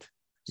movement.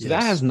 So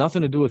that has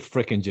nothing to do with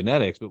frickin'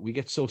 genetics, but we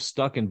get so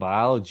stuck in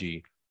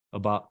biology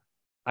about,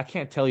 I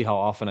can't tell you how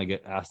often I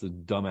get asked the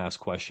dumbass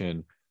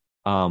question,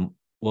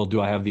 well,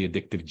 do I have the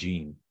addictive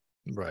gene?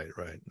 Right.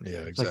 Yeah,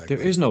 It's exactly. like,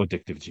 there is no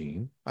addictive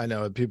gene. I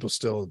know people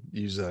still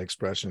use that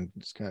expression.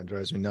 It kind of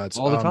drives me nuts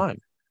all the time.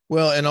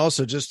 Well, and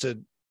also, just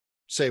to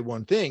say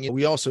one thing,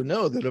 we also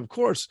know that, of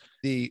course,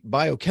 the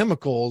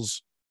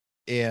biochemicals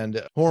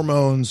and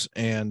hormones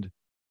and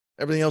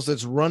everything else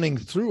that's running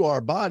through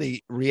our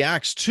body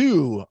reacts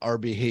to our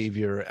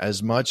behavior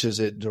as much as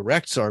it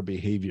directs our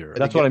behavior.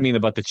 That's what I mean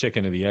about the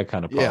chicken or the egg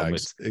kind of problem.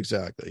 Yeah,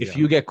 exactly. If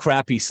you get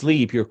crappy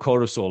sleep, your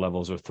cortisol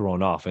levels are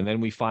thrown off. And then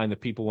we find that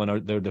people,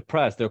 when they're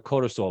depressed, their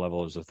cortisol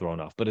levels are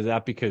thrown off. But is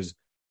that because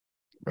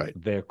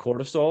their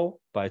cortisol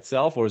by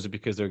itself, or is it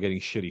because they're getting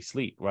shitty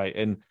sleep? Right.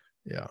 And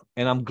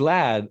I'm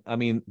glad, I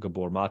mean,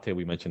 Gabor Mate,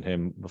 we mentioned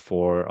him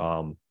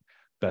before,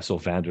 Bessel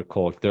van der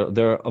Kolk.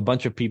 There are a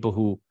bunch of people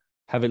who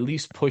have at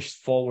least pushed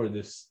forward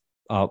this.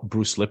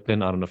 Bruce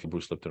Lipton, I don't know if you're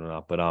Bruce Lipton or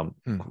not, but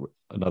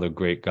another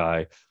great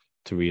guy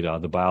to read,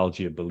 The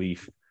Biology of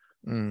Belief.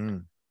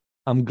 I'm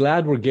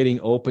glad we're getting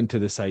open to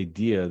this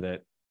idea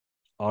that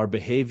our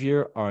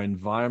behavior, our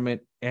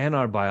environment, and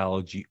our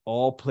biology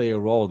all play a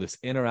role, this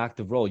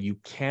interactive role. You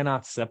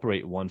cannot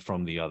separate one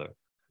from the other.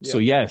 Yeah. So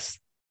yes,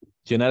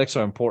 genetics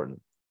are important,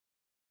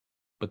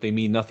 but they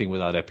mean nothing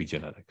without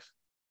epigenetics.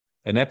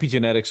 And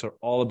epigenetics are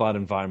all about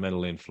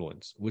environmental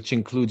influence, which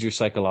includes your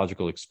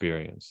psychological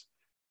experience.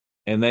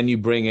 And then you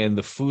bring in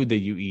the food that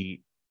you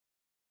eat,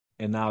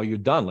 and now you're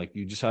done. Like,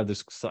 you just have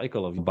this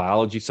cycle of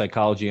biology,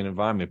 psychology, and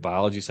environment,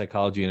 biology,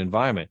 psychology, and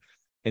environment.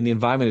 And the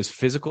environment is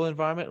physical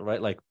environment,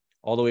 right? Like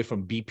all the way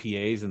from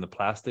BPAs in the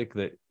plastic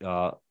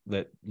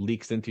that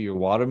leaks into your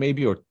water,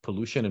 maybe, or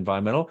pollution,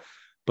 environmental,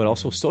 but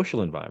also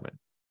social environment.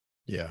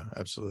 Yeah,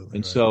 absolutely.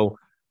 And so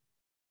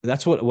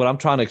that's what I'm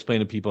trying to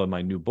explain to people in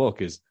my new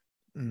book is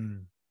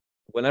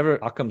whenever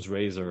Occam's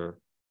razor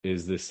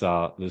is this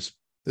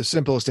the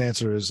simplest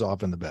answer is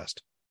often the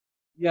best.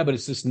 Yeah, but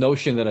it's this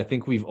notion that I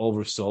think we've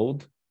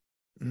oversold.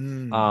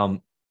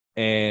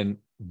 And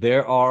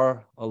there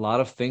are a lot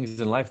of things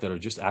in life that are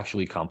just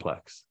actually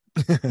complex.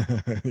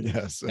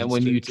 Yes. And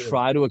when you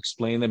try to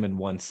explain them in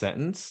one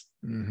sentence,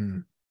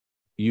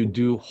 you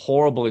do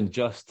horrible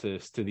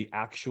injustice to the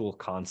actual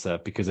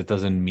concept because it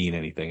doesn't mean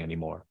anything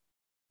anymore.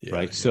 Yeah,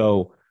 right. Yeah.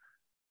 So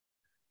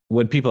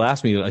when people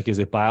ask me, like, is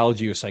it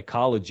biology or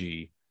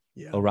psychology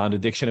around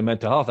addiction and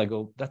mental health? I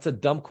go, that's a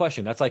dumb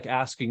question. That's like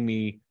asking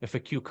me if a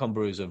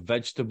cucumber is a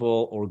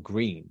vegetable or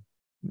green.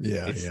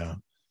 It's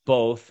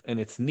both, and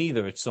it's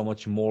neither. It's so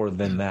much more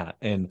than that.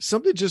 And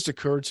something just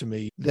occurred to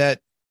me that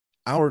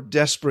our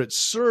desperate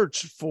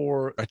search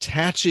for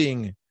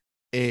attaching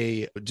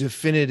a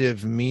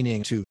definitive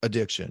meaning to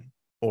addiction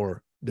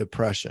or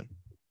depression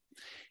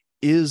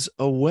is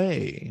a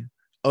way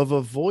of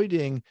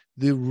avoiding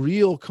the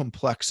real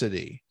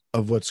complexity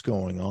of what's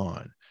going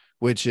on,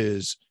 which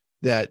is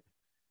that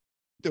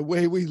the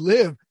way we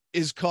live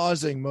is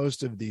causing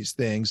most of these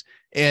things.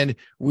 And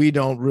we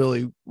don't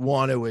really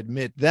want to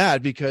admit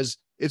that because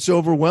it's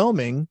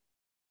overwhelming,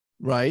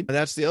 right? And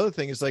that's the other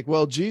thing. It's like,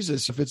 well,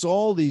 Jesus, if it's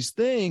all these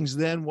things,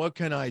 then what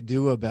can I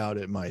do about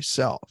it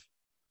myself?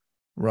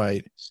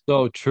 Right.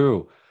 So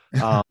true.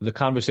 The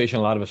conversation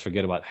a lot of us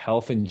forget about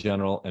health in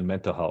general and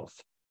mental health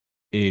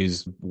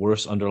is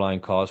worst underlying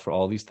cause for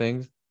all these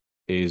things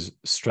is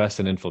stress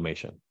and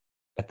inflammation.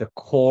 At the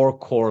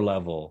core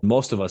level,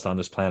 most of us on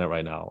this planet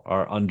right now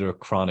are under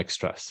chronic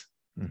stress.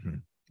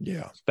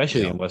 Yeah.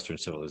 Especially in Western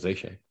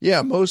civilization.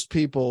 Yeah. Most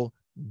people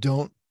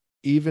don't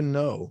even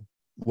know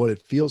what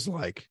it feels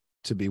like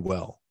to be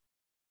well.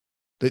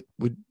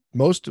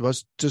 Most of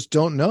us just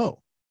don't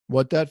know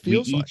what that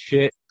feels like.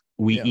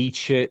 We eat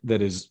shit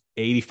that is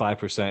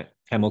 85%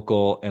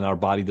 chemical, and our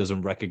body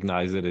doesn't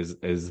recognize it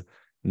as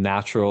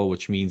natural,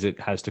 which means it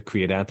has to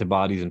create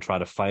antibodies and try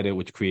to fight it,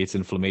 which creates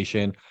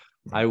inflammation.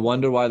 I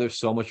wonder why there's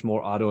so much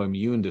more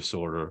autoimmune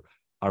disorder.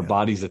 Our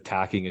body's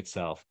attacking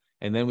itself.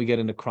 And then we get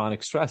into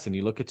chronic stress, and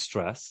you look at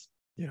stress,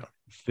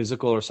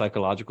 physical or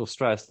psychological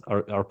stress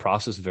are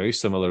processed very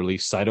similarly.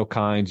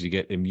 Cytokines, you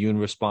get immune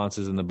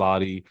responses in the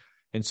body.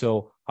 And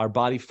so our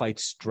body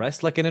fights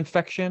stress like an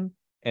infection,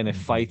 and it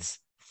fights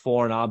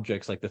foreign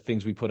objects like the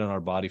things we put in our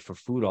body for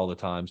food all the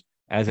times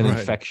as an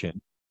infection.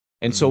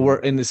 And so we're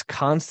in this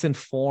constant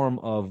form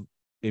of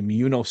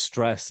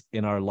immunostress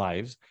in our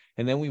lives.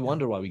 And then we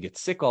wonder why we get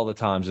sick all the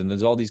times. And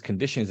there's all these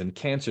conditions and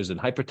cancers and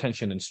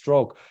hypertension and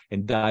stroke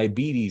and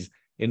diabetes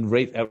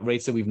at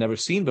rates that we've never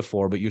seen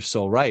before. But you're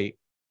so right.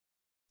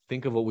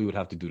 Think of what we would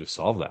have to do to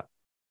solve that.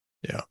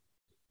 Yeah.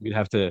 We'd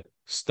have to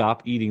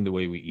stop eating the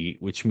way we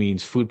eat, which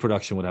means food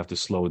production would have to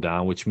slow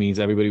down, which means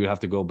everybody would have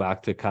to go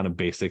back to kind of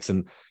basics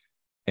and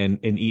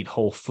eat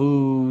whole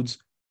foods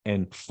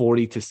and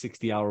 40 to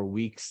 60 hour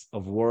weeks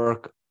of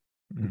work,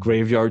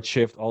 graveyard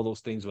shift, all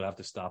those things would have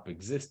to stop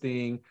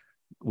existing,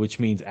 which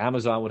means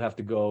Amazon would have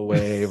to go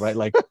away, right?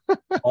 Like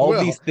all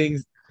these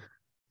things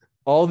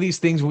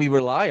we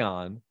rely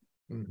on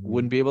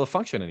wouldn't be able to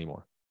function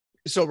anymore.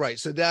 So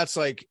that's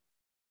like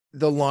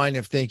the line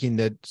of thinking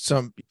that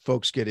some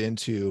folks get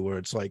into where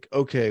it's like,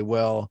 okay,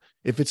 well,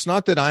 if it's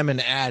not that I'm an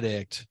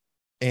addict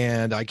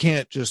and I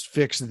can't just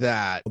fix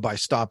that by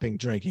stopping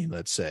drinking,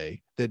 let's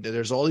say, that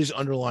there's all these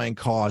underlying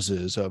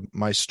causes of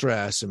my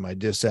stress and my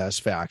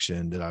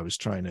dissatisfaction that I was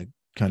trying to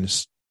kind of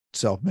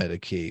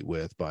self-medicate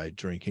with by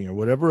drinking or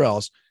whatever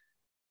else.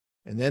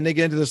 And then they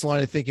get into this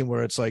line of thinking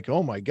where it's like,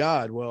 oh my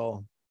God,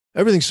 well,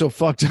 everything's so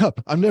fucked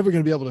up. I'm never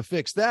going to be able to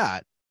fix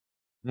that.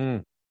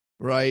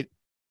 Right.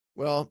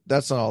 Well,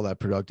 that's not all that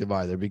productive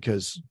either,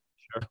 because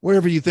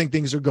wherever you think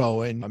things are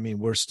going, I mean,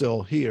 we're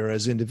still here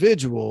as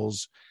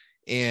individuals,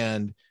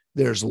 and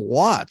there's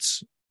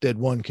lots that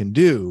one can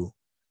do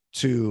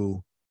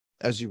to,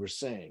 as you were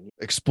saying,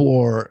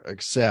 explore,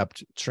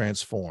 accept,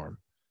 transform.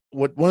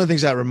 One of the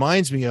things that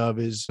reminds me of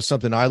is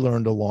something I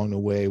learned along the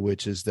way,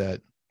 which is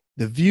that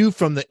the view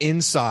from the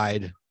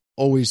inside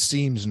always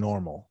seems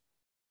normal.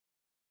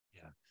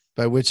 Yeah.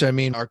 By which I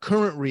mean our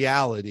current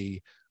reality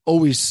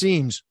always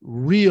seems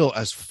real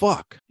as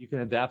fuck. You can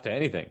adapt to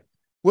anything.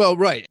 Well,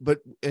 right. But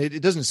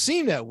it doesn't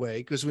seem that way,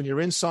 because when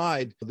you're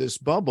inside this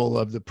bubble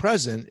of the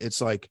present,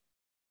 it's like,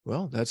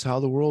 well, that's how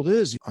the world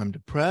is. I'm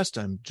depressed.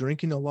 I'm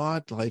drinking a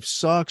lot. Life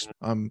sucks.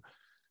 I'm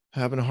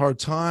having a hard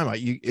time.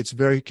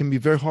 Can be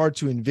very hard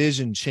to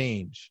envision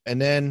change.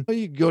 And then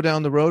you go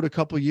down the road a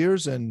couple of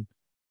years and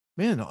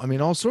man, I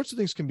mean, all sorts of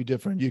things can be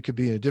different. You could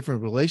be in a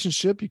different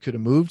relationship. You could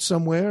have moved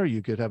somewhere.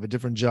 You could have a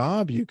different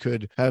job. You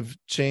could have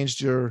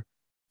changed your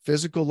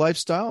physical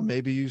lifestyle.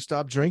 Maybe you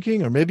stopped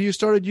drinking, or maybe you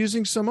started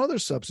using some other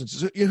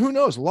substances. Who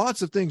knows?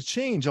 Lots of things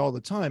change all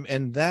the time.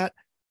 And that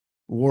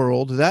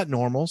world, that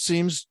normal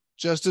seems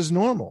just as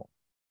normal.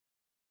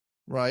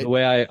 Right. The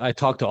way I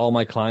talk to all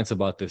my clients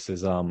about this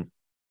is, and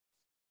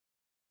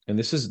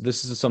this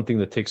is something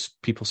that takes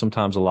people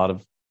sometimes a lot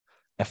of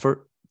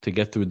effort to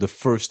get through the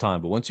first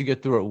time. But once you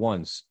get through it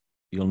once,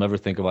 you'll never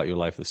think about your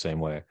life the same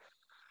way.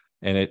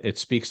 And it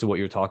speaks to what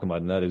you're talking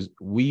about. And that is,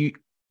 we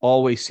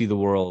always see the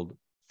world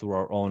through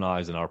our own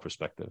eyes and our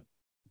perspective.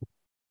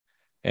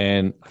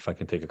 And if I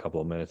can take a couple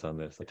of minutes on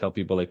this, I tell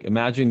people, like,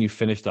 imagine you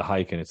finished a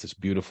hike and it's this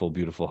beautiful,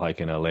 beautiful hike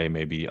in LA,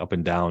 maybe up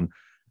and down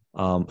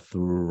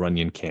through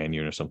Runyon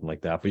Canyon or something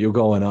like that. But you're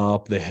going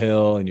up the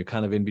hill and you're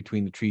kind of in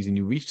between the trees, and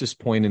you reach this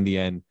point in the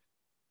end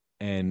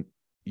and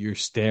you're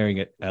staring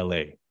at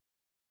LA.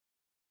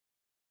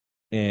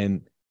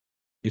 And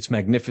it's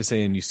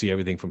magnificent, and you see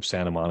everything from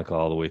Santa Monica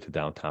all the way to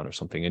downtown or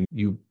something. And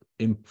you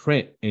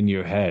imprint in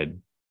your head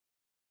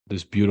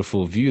this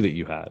beautiful view that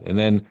you had. And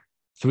then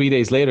 3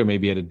 days later,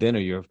 maybe at a dinner,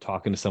 you're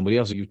talking to somebody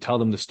else, and you tell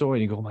them the story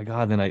and you go, oh my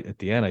God. And then at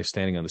the end, I was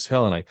standing on this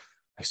hill and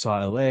I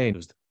saw LA, and there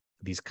was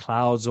these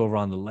clouds over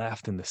on the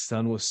left and the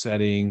sun was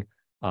setting.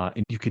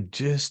 And you could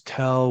just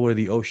tell where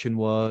the ocean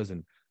was.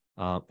 And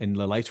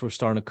the lights were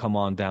starting to come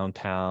on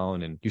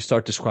downtown, and you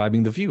start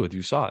describing the view as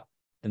you saw it.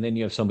 And then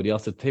you have somebody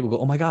else at the table go,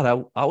 oh my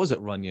God, I was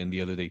at Runyon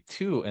the other day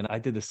too. And I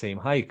did the same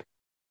hike.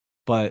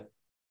 But,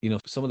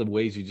 some of the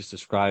ways you just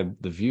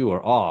described the view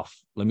are off.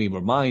 Let me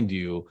remind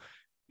you,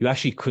 you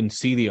actually couldn't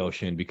see the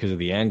ocean because of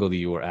the angle that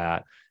you were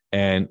at.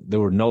 And there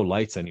were no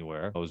lights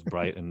anywhere. It was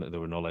bright and there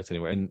were no lights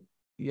anywhere. And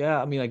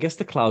yeah, I mean, I guess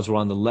the clouds were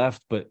on the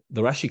left, but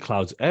there were actually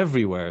clouds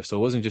everywhere. So it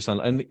wasn't just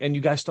and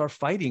you guys start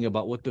fighting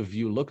about what the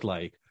view looked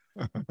like.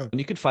 And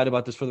you could fight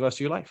about this for the rest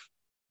of your life.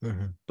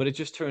 Mm-hmm. But it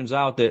just turns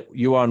out that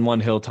you were on one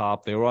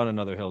hilltop, they were on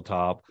another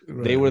hilltop.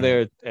 Right, they were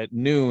there at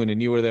noon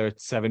and you were there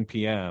at 7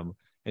 p.m.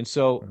 And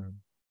so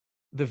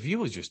the view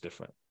was just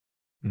different.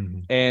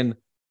 Mm-hmm. And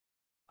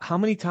how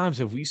many times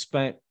have we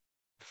spent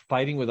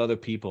fighting with other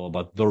people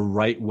about the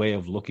right way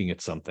of looking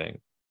at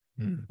something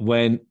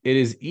when it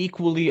is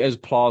equally as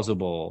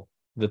plausible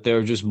that there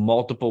are just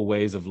multiple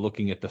ways of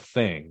looking at the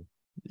thing?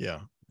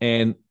 Yeah.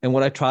 And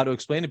what I try to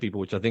explain to people,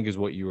 which I think is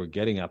what you were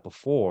getting at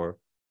before,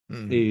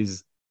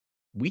 is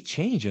we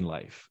change in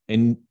life.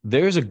 And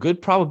there's a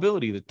good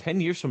probability that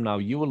 10 years from now,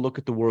 you will look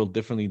at the world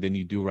differently than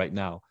you do right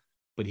now.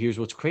 But here's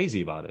what's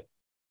crazy about it.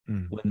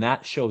 When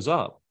that shows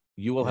up,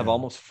 you will have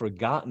almost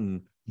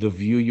forgotten the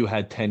view you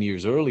had 10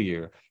 years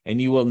earlier.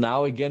 And you will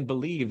now again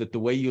believe that the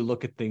way you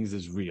look at things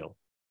is real.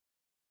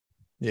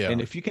 Yeah. And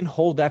if you can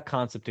hold that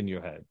concept in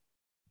your head,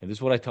 and this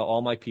is what I tell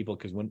all my people,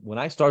 because when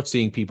I start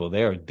seeing people,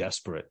 they are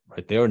desperate,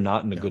 right? They are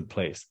not in a good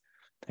place.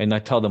 And I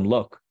tell them,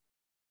 look,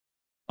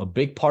 a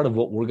big part of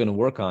what we're going to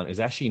work on is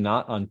actually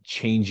not on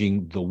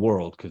changing the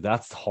world, because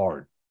that's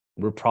hard.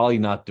 We're probably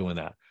not doing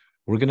that.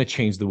 We're going to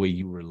change the way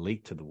you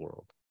relate to the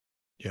world.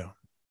 Yeah.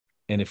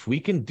 And if we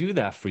can do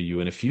that for you,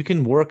 and if you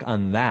can work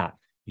on that,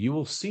 you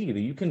will see that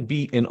you can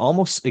be in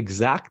almost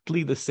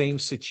exactly the same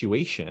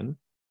situation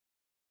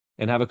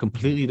and have a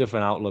completely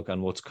different outlook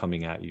on what's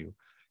coming at you.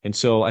 And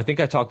so I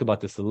think I talked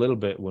about this a little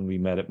bit when we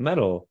met at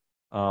Metal.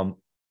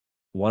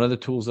 One of the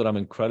tools that I'm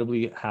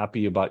incredibly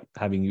happy about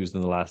having used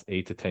in the last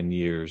 8 to 10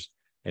 years,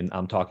 and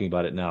I'm talking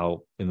about it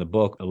now in the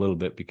book a little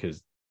bit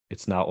because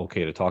it's now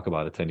okay to talk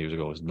about it. 10 years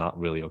ago, it was not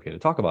really okay to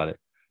talk about it,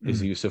 is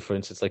the use of, for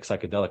instance, like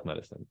psychedelic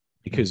medicine.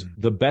 Because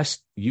the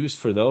best use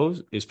for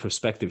those is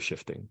perspective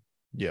shifting.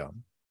 Yeah.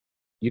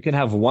 You can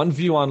have one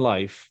view on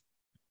life.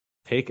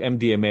 Take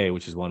MDMA,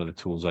 which is one of the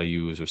tools I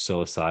use, or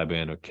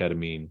psilocybin or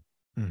ketamine.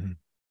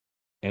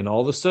 And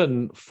all of a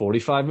sudden,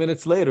 45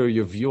 minutes later,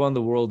 your view on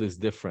the world is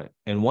different.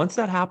 And once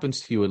that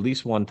happens to you at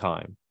least one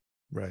time,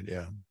 right?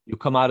 Yeah. You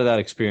come out of that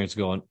experience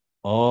going,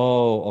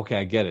 oh, okay,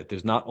 I get it.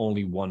 There's not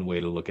only one way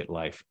to look at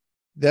life.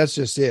 That's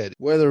just it.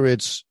 Whether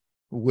it's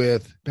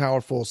with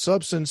powerful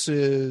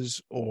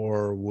substances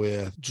or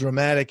with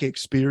dramatic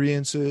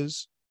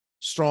experiences,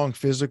 strong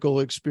physical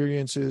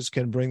experiences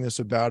can bring this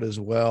about as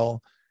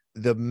well.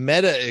 The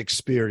meta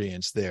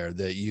experience there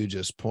that you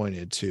just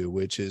pointed to,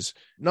 which is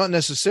not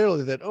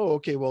necessarily that, oh,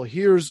 okay, well,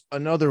 here's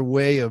another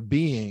way of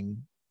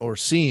being or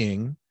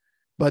seeing,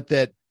 but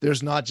that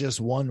there's not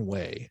just one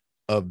way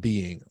of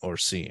being or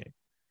seeing.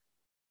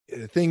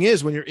 The thing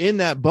is, when you're in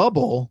that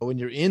bubble, when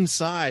you're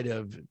inside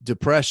of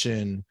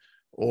depression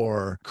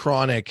or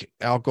chronic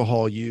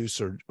alcohol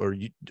use or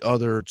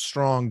other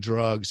strong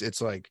drugs,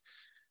 it's like,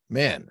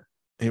 man,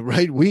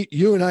 right?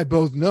 You and I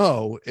both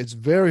know it's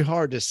very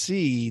hard to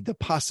see the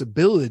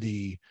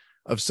possibility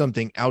of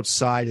something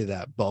outside of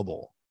that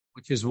bubble.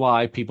 Which is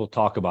why people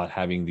talk about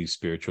having these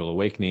spiritual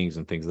awakenings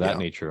and things of that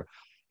nature.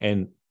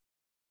 And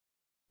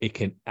It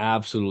can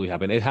absolutely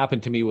happen. It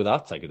happened to me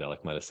without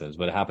psychedelic medicines,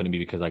 but it happened to me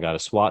because I got a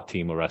SWAT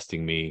team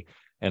arresting me,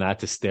 and I had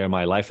to stare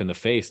my life in the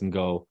face and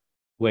go,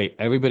 wait,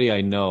 everybody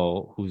I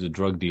know who's a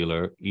drug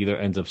dealer either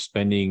ends up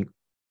spending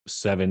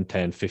 7,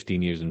 10,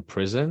 15 years in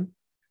prison,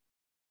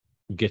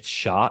 gets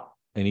shot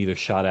and either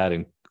shot at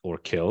and, or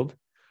killed.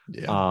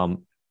 Yeah.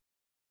 Um,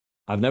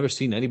 I've never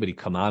seen anybody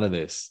come out of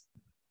this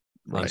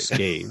Right.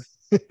 unscathed.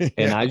 And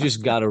Yeah. I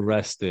just got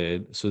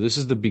arrested. So this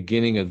is the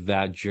beginning of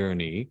that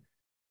journey.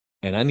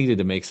 And I needed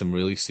to make some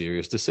really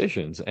serious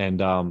decisions. And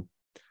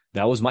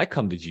that was my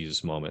come to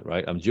Jesus moment,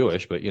 right? I'm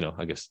Jewish, but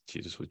I guess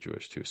Jesus was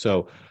Jewish too.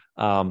 So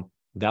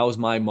that was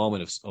my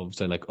moment of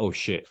saying like, oh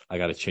shit, I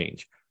got to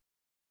change.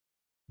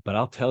 But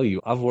I'll tell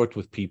you, I've worked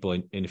with people,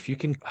 and if you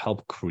can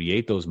help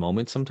create those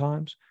moments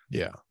sometimes,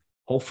 Yeah.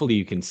 hopefully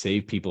you can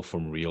save people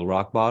from real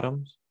rock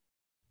bottoms.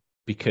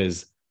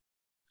 Because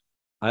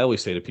I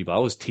always say to people, I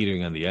was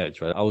teetering on the edge,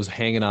 right? I was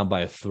hanging on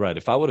by a thread.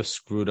 If I would have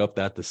screwed up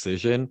that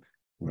decision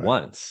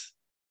once,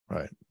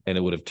 Right. and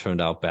it would have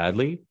turned out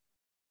badly,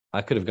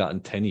 I could have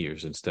gotten 10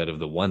 years instead of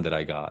the one that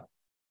I got.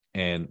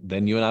 And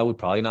then you and I would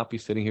probably not be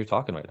sitting here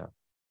talking right now.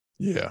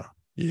 Yeah.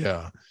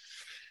 Yeah.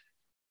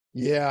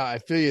 Yeah. I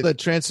feel you. That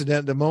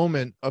transcendent the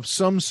moment of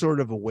some sort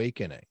of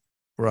awakening.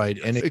 Right.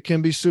 And it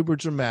can be super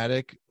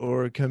dramatic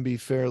or it can be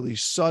fairly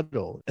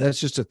subtle. And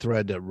that's just a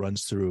thread that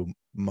runs through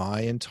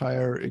my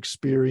entire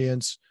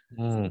experience.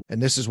 And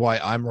this is why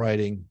I'm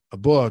writing a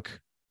book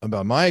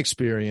about my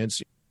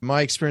experience.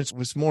 My experience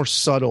was more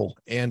subtle.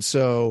 And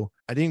so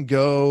I didn't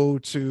go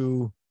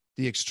to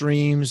the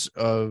extremes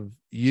of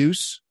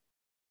use,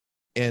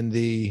 and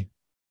the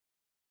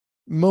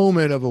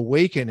moment of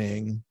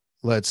awakening,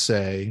 let's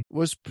say,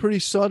 was pretty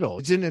subtle.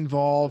 It didn't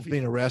involve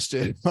being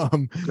arrested.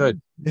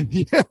 Good.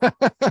 Yeah.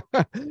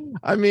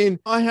 I mean,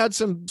 I had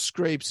some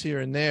scrapes here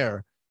and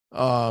there.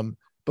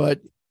 But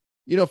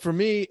for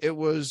me, it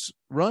was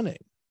running.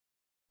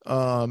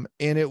 And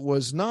it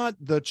was not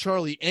the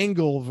Charlie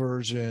Engle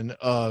version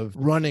of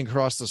running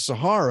across the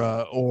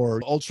Sahara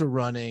or ultra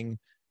running.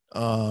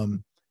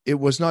 It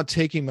was not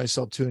taking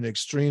myself to an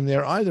extreme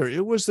there either.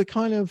 It was the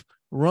kind of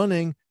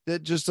running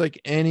that just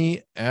like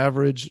any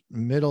average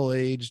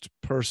middle-aged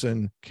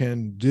person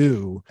can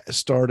do,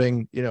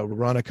 starting,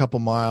 run a couple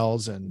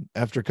miles. And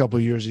after a couple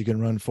of years, you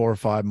can run 4 or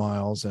 5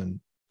 miles.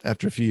 And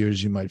after a few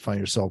years, you might find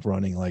yourself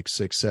running like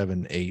 6,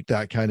 7, 8,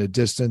 that kind of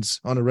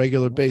distance on a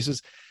regular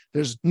basis.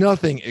 There's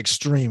nothing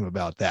extreme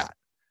about that,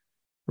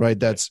 right?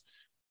 That's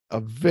a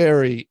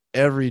very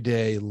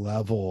everyday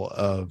level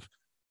of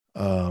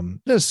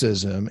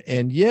mysticism.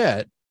 And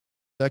yet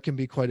that can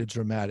be quite a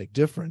dramatic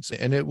difference.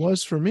 And it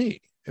was for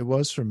me. It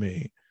was for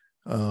me.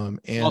 And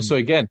also,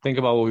 again, think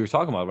about what we were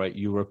talking about, right?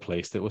 You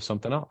replaced it with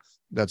something else.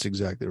 That's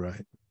exactly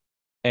right.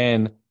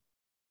 And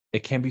it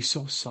can be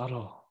so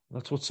subtle.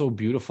 That's what's so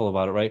beautiful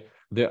about it, right?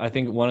 I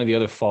think one of the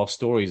other false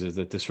stories is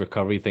that this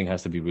recovery thing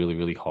has to be really,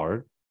 really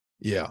hard.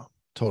 Yeah,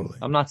 totally.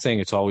 I'm not saying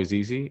it's always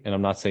easy, and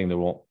I'm not saying there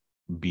won't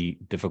be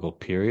difficult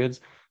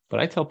periods, but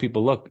I tell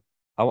people, look,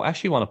 I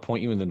actually want to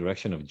point you in the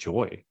direction of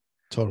joy.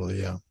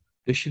 Totally, yeah.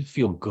 This should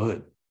feel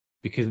good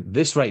because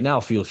this right now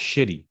feels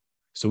shitty.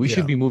 So we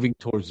should be moving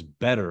towards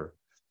better.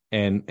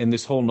 And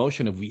this whole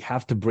notion of we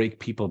have to break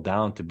people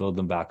down to build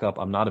them back up,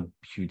 I'm not a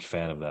huge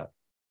fan of that.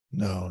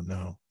 No,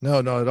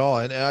 not at all.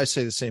 And I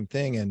say the same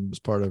thing. And as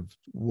part of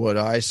what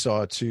I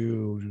saw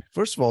too,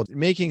 first of all,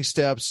 making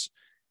steps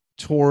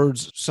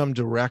towards some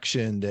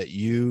direction that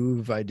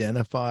you've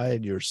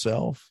identified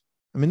yourself.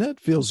 I mean, that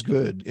feels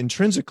good,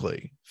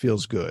 intrinsically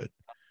feels good.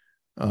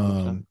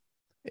 And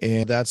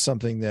that's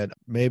something that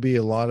maybe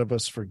a lot of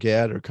us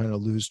forget or kind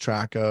of lose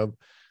track of.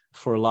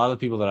 For a lot of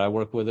people that I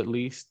work with, at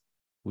least,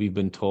 we've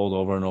been told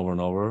over and over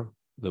and over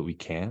that we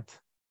can't,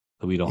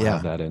 that we don't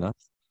have that in us.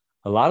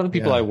 A lot of the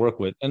people I work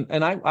with,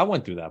 and I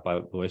went through that, by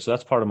the way, so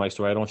that's part of my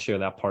story. I don't share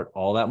that part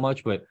all that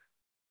much, but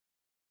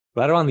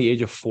right around the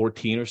age of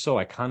 14 or so,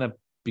 I kind of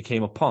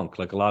became a punk,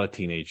 like a lot of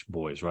teenage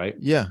boys, right?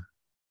 Yeah.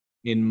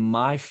 In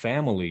my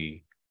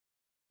family,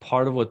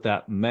 part of what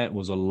that meant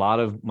was a lot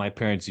of my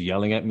parents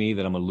yelling at me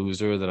that I'm a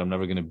loser, that I'm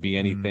never going to be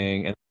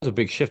anything. And it was a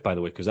big shift, by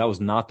the way, because that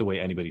was not the way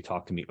anybody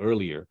talked to me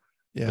earlier.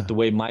 Yeah. But the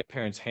way my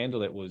parents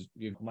handled it was,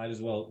 you might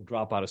as well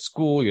drop out of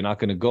school. You're not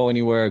going to go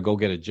anywhere. Go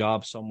get a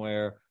job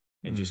somewhere,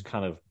 and just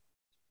kind of.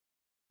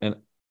 And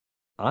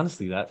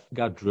honestly, that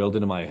got drilled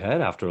into my head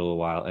after a little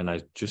while, and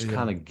I just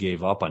kind of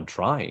gave up on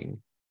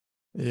trying.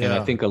 Yeah. And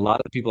I think a lot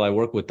of the people I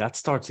work with, that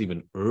starts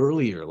even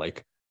earlier,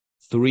 like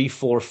 3,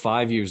 4,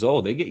 5 years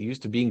old. They get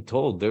used to being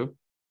told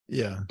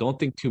don't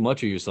think too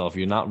much of yourself.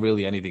 You're not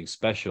really anything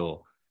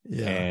special.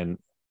 Yeah. And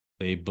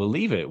they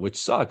believe it, which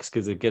sucks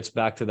because it gets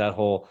back to that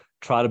whole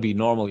try to be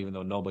normal, even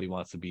though nobody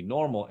wants to be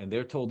normal. And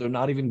they're told they're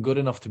not even good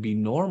enough to be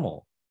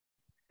normal.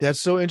 That's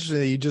so interesting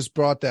that you just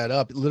brought that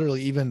up.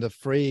 Literally, even the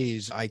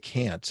phrase, I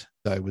can't.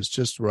 I was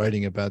just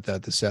writing about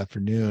that this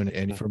afternoon.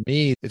 And for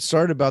me, it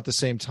started about the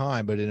same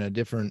time, but in a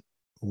different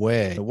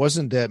way. It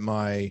wasn't that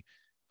my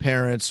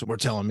parents were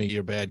telling me,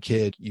 you're a bad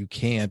kid, you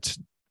can't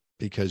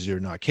because you're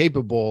not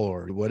capable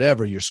or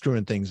whatever, you're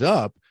screwing things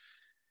up.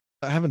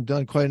 I haven't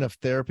done quite enough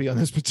therapy on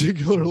this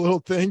particular little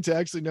thing to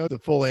actually know the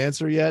full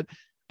answer yet.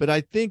 But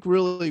I think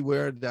really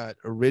where that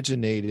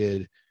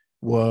originated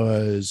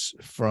was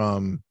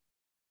from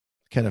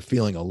kind of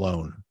feeling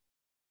alone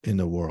in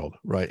the world,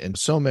 right? And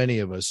so many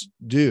of us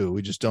do.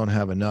 We just don't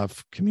have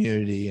enough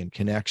community and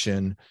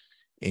connection.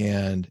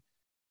 And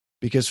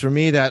because for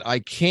me, that I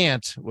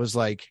can't was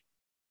like,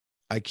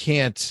 I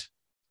can't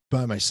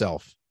by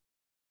myself.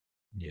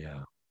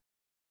 Yeah.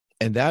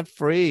 And that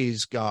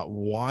phrase got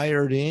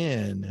wired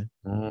in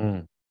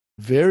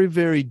very,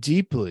 very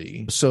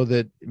deeply, so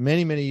that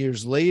many, many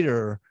years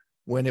later,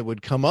 when it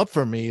would come up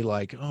for me,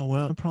 like, oh,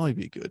 well, it'd probably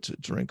be good to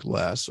drink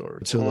less or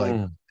to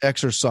like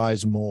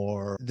exercise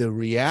more, the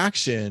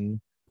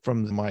reaction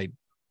from my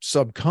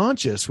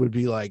subconscious would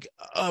be like,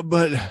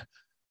 but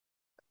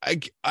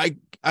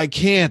I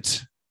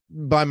can't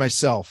by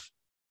myself.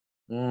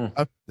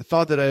 The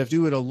thought that I have to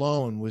do it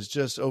alone was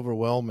just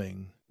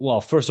overwhelming.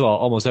 Well, first of all,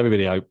 almost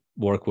everybody I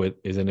work with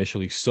is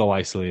initially so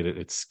isolated.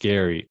 It's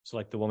scary. So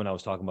like the woman I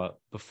was talking about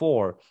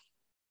before,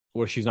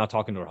 where she's not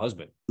talking to her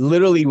husband,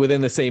 literally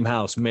within the same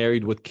house,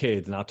 married with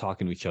kids, not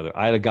talking to each other.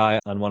 I had a guy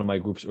on one of my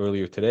groups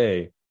earlier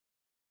today,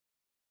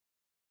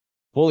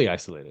 fully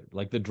isolated.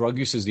 Like the drug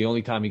use is the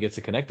only time he gets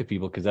to connect to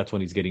people because that's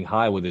when he's getting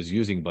high with his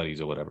using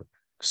buddies or whatever.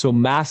 So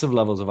massive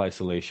levels of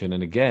isolation.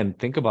 And again,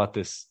 think about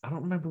this. I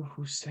don't remember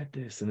who said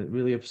this, and it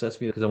really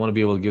upsets me because I want to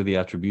be able to give the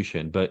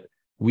attribution, but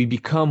we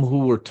become who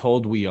we're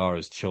told we are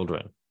as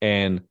children.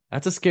 And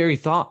that's a scary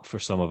thought for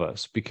some of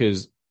us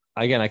because,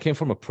 again, I came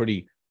from a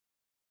pretty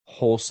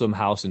wholesome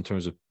house in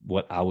terms of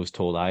what I was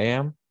told I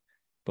am,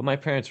 but my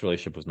parents'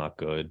 relationship was not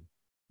good.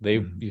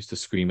 They used to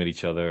scream at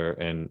each other,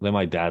 and then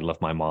my dad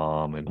left my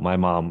mom, and my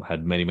mom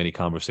had many, many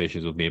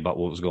conversations with me about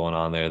what was going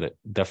on there that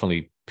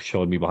definitely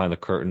showed me behind the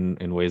curtain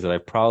in ways that I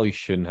probably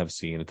shouldn't have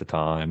seen at the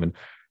time.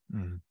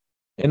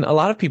 And a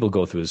lot of people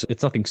go through this.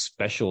 It's nothing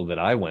special that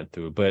I went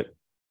through, but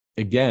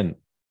again,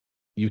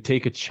 you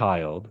take a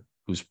child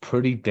who's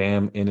pretty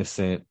damn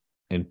innocent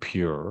and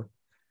pure,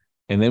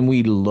 and then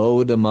we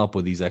load them up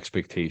with these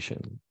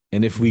expectations.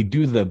 And if we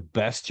do the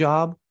best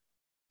job,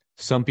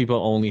 some people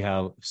only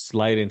have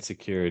slight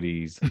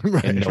insecurities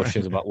and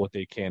notions about what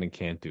they can and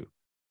can't do.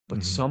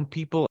 But some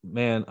people,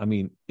 man, I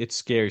mean, it's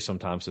scary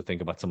sometimes to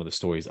think about some of the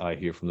stories I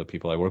hear from the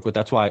people I work with.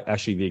 That's why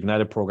actually the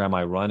Ignited program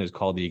I run is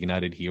called the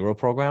Ignited Hero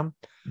Program,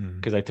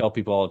 because I tell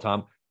people all the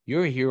time,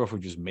 you're a hero for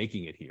just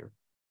making it here.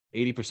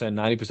 80%,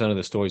 90% of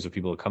the stories of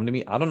people that come to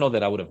me, I don't know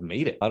that I would have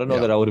made it. I don't know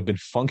that I would have been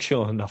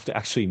functional enough to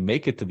actually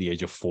make it to the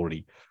age of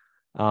 40.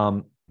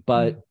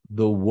 But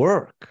the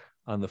work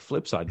on the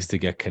flip side is to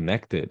get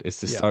connected, is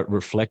to start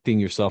reflecting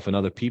yourself in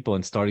other people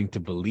and starting to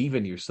believe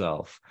in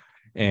yourself.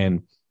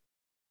 And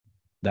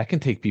that can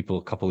take people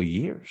a couple of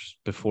years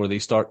before they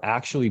start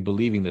actually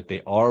believing that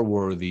they are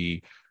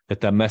worthy, that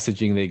the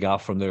messaging they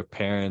got from their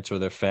parents or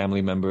their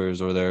family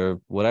members or their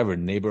whatever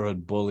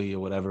neighborhood bully or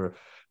whatever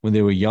when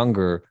they were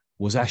younger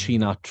was actually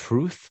not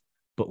truth,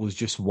 but was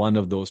just one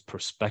of those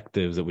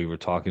perspectives that we were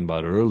talking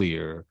about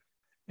earlier.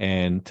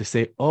 And to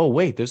say, oh,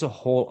 wait, there's a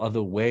whole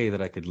other way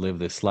that I could live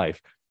this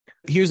life.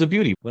 Here's the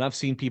beauty. When I've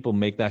seen people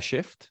make that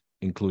shift,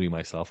 including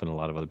myself and a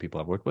lot of other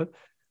people I've worked with,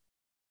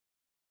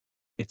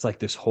 it's like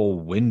this whole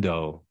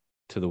window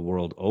to the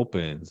world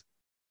opens.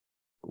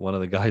 One of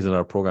the guys in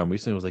our program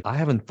recently was like, I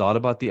haven't thought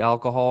about the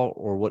alcohol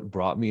or what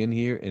brought me in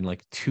here in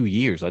like 2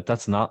 years. Like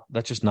that's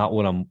just not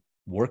what I'm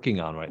working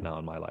on right now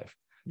in my life.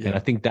 And I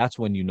think that's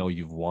when you know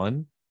you've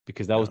won,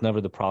 because that was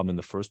never the problem in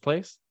the first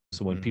place.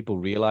 So when people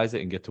realize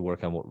it and get to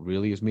work on what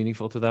really is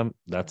meaningful to them,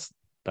 that's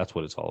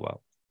what it's all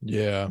about.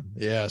 Yeah.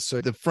 Yeah.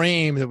 So the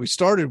frame that we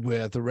started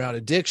with around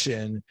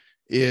addiction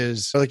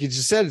is, like you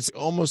just said, it's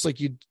almost like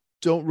you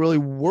don't really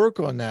work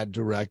on that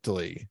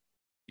directly.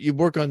 You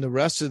work on the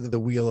rest of the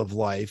wheel of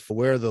life,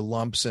 where are the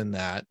lumps in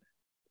that,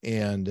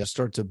 and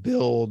start to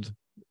build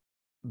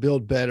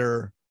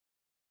better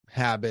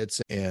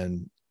habits,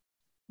 and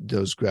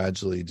those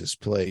gradually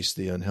displace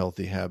the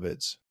unhealthy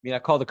habits. I mean, I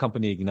call the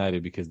company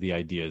Ignited because the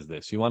idea is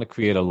this. You want to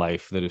create a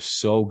life that is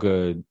so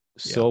good,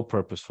 so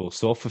purposeful,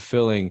 so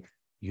fulfilling,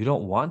 you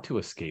don't want to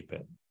escape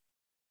it.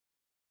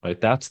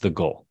 Right? That's the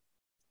goal.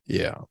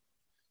 Yeah.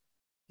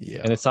 Yeah.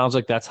 And it sounds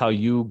like that's how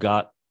you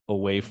got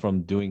away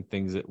from doing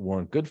things that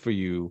weren't good for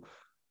you,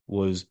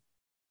 was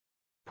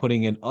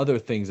putting in other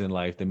things in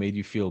life that made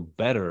you feel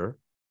better.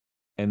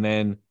 And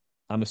then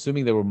I'm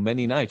assuming there were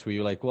many nights where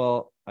you're like,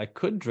 well, I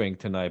could drink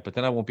tonight, but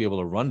then I won't be able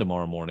to run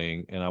tomorrow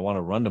morning, and I want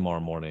to run tomorrow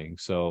morning.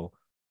 So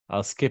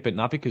I'll skip it,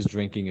 not because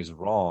drinking is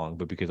wrong,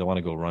 but because I want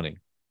to go running.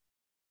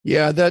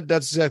 Yeah,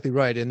 that's exactly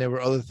right. And there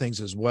were other things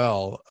as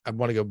well. I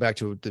want to go back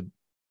to the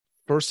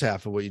first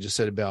half of what you just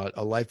said about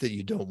a life that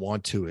you don't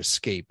want to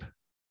escape.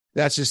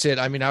 That's just it.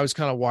 I mean, I was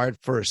kind of wired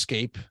for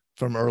escape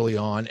from early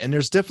on, and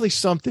there's definitely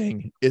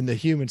something in the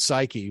human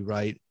psyche,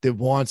 right, that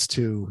wants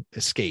to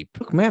escape.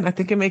 Look, man, I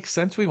think it makes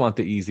sense. We want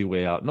the easy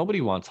way out.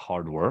 Nobody wants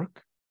hard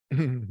work.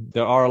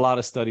 There are a lot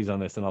of studies on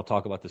this, and I'll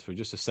talk about this for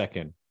just a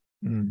second.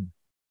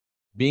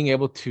 Being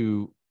able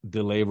to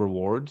delay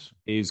rewards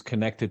is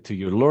connected to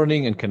your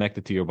learning and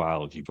connected to your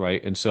biology,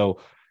 right? And so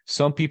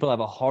Some people have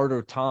a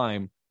harder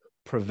time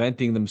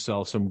preventing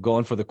themselves from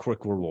going for the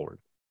quick reward.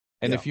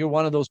 And if you're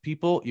one of those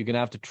people, you're going to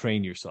have to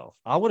train yourself.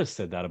 I would have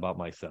said that about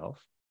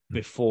myself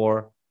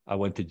before I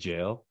went to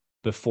jail,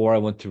 before I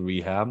went to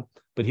rehab.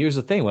 But here's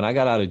the thing. When I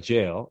got out of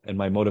jail and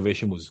my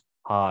motivation was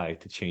high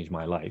to change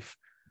my life,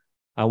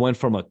 I went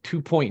from a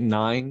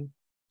 2.9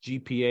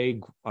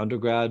 GPA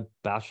undergrad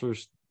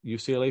bachelor's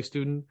UCLA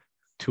student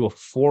to a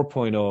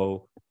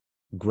 4.0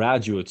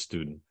 graduate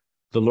student.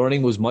 The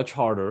learning was much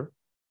harder.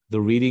 The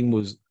reading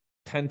was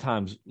 10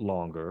 times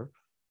longer.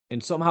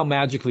 And somehow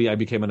magically, I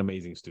became an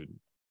amazing student.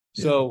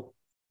 So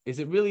is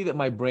it really that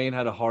my brain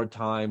had a hard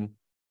time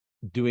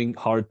doing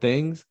hard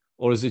things?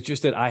 Or is it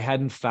just that I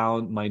hadn't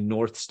found my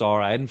North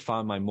Star? I hadn't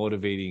found my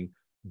motivating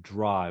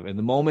drive. And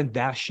the moment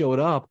that showed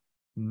up,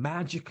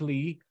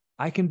 magically,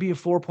 I can be a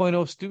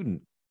 4.0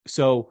 student.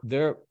 So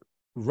their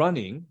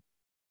running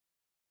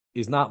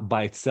is not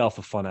by itself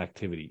a fun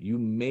activity. You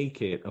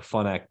make it a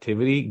fun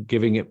activity,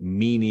 giving it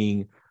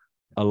meaning,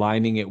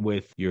 aligning it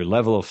with your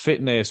level of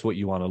fitness, what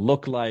you want to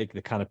look like,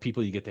 the kind of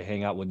people you get to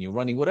hang out when you're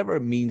running, whatever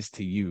it means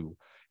to you.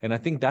 And I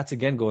think that's,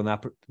 again, going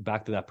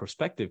back to that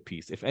perspective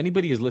piece. If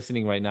anybody is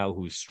listening right now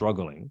who's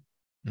struggling,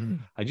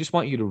 I just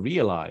want you to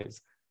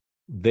realize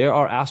there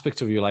are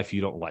aspects of your life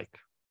you don't like.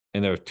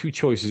 And there are two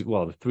choices.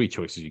 Well, the three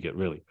choices you get,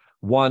 really.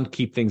 One,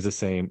 keep things the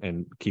same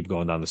and keep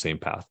going down the same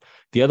path.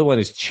 The other one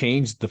is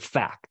change the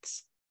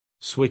facts,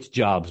 switch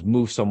jobs,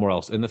 move somewhere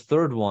else. And the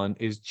third one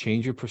is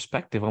change your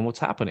perspective on what's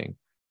happening.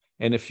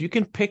 And if you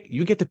can pick,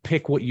 you get to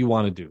pick what you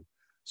want to do.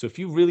 So if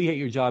you really hate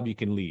your job, you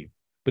can leave.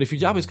 But if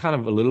your job is kind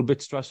of a little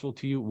bit stressful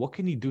to you, what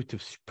can you do to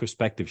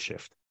perspective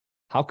shift?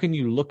 How can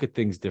you look at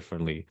things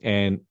differently?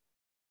 And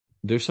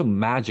there's some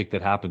magic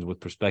that happens with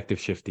perspective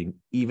shifting,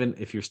 even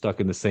if you're stuck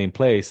in the same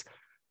place.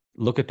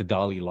 Look at the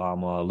Dalai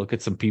Lama, look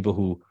at some people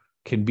who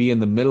can be in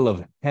the middle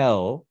of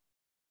hell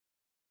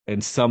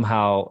and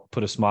somehow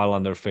put a smile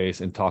on their face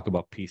and talk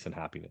about peace and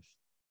happiness.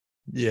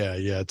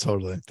 Yeah,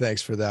 totally.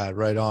 Thanks for that.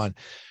 Right on.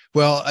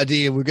 Well,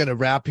 Adi, we're going to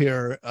wrap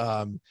here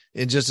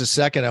in just a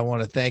second. I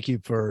want to thank you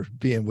for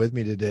being with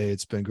me today.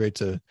 It's been great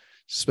to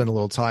spend a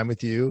little time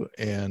with you.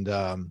 And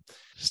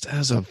just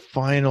as a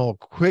final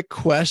quick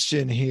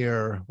question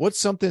here, what's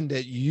something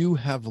that you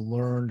have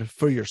learned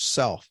for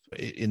yourself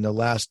in the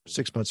last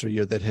 6 months or a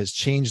year that has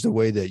changed the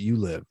way that you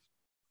live?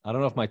 I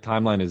don't know if my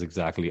timeline is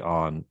exactly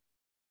on.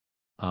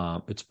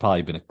 It's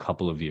probably been a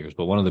couple of years,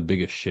 but one of the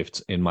biggest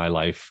shifts in my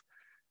life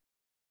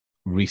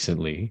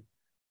recently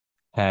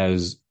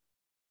has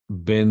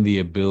been the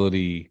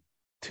ability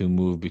to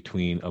move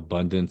between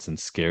abundance and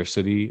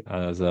scarcity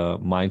as a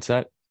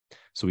mindset.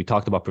 So we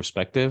talked about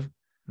perspective.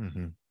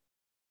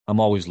 I'm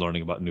always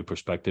learning about new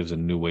perspectives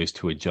and new ways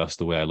to adjust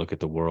the way I look at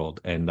the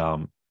world. And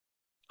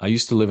I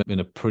used to live in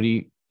a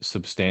pretty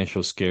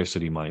substantial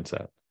scarcity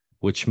mindset,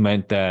 which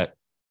meant that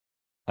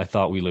I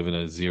thought we live in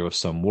a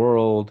zero-sum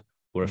world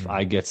where if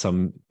I get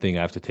something,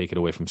 I have to take it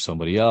away from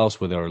somebody else,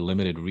 where there are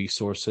limited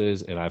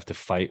resources and I have to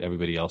fight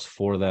everybody else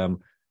for them.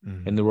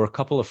 And there were a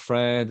couple of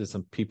friends and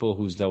some people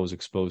that I was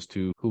exposed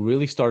to who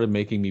really started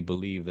making me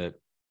believe that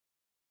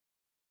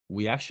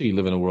we actually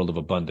live in a world of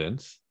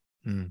abundance.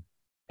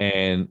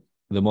 And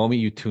the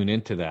moment you tune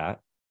into that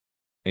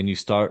and you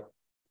start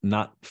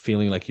not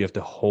feeling like you have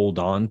to hold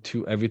on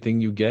to everything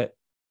you get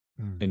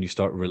and you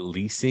start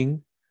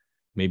releasing,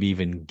 maybe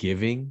even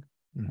giving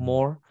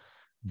more,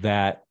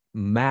 that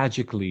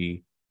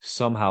magically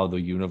somehow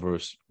the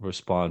universe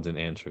responds and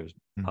answers.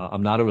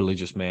 I'm not a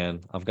religious man.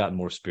 I've gotten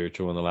more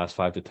spiritual in the last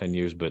 5 to 10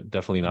 years, but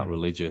definitely not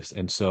religious.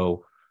 And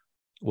so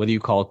whether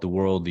you call it the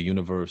world, the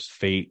universe,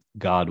 fate,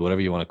 God,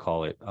 whatever you want to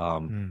call it,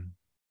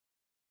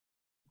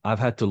 I've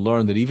had to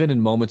learn that even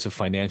in moments of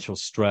financial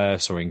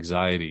stress or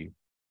anxiety,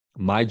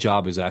 my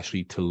job is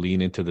actually to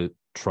lean into the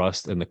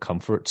trust and the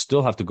comfort,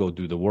 still have to go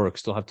do the work,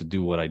 still have to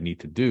do what I need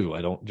to do.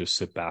 I don't just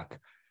sit back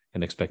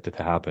and expect it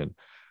to happen.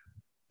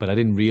 But I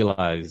didn't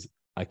realize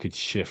I could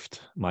shift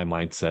my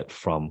mindset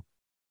from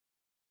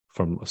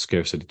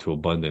scarcity to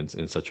abundance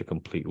in such a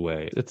complete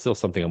way. It's still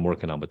something I'm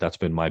working on, but that's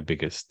been my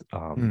biggest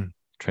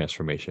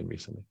transformation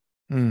recently.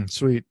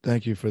 Sweet.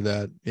 Thank you for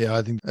that. Yeah,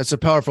 I think that's a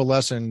powerful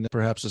lesson,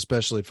 perhaps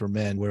especially for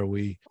men, where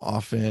we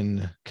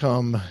often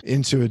come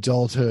into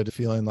adulthood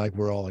feeling like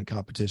we're all in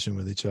competition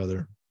with each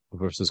other.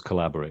 Versus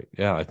collaborate.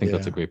 Yeah, I think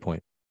that's a great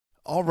point.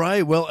 All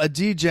right. Well,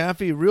 Adi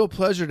Jaffe, real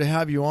pleasure to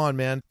have you on,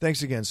 man.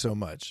 Thanks again so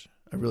much.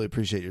 I really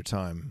appreciate your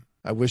time.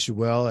 I wish you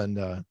well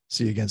and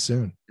see you again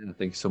soon. Yeah,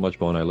 thank you so much,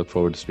 Bowen. I look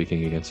forward to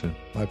speaking again soon.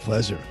 My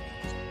pleasure.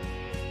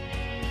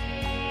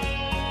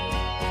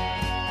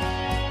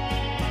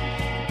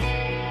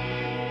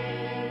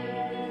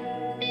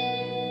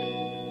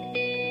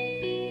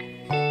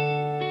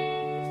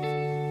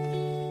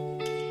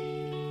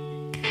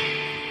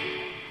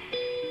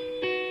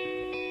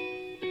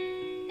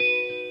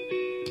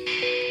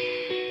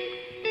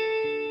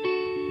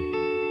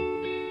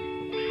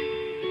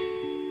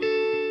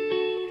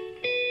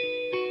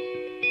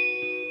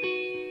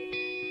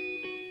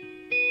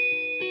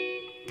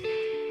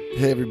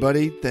 Hey,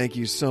 everybody. Thank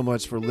you so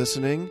much for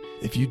listening.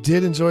 If you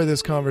did enjoy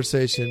this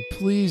conversation,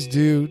 please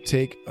do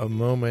take a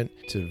moment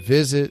to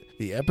visit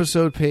the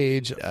episode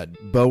page At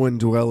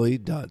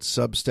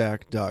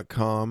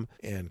bowandwelly.substack.com.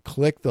 and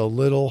click the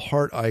little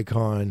heart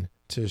icon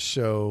to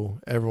show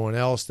everyone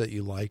else that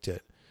you liked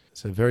it.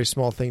 It's a very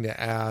small thing to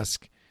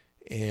ask,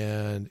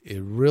 and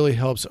it really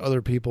helps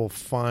other people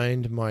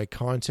find my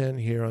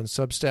content here on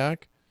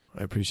Substack.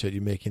 I appreciate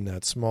you making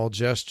that small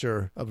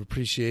gesture of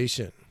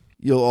appreciation.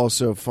 You'll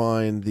also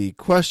find the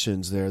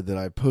questions there that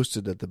I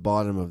posted at the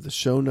bottom of the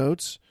show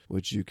notes,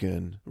 which you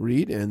can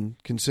read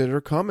and consider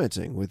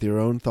commenting with your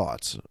own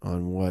thoughts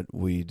on what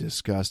we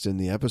discussed in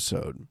the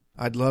episode.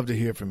 I'd love to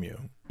hear from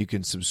you. You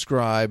can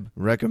subscribe,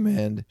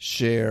 recommend,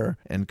 share,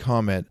 and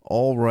comment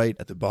all right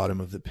at the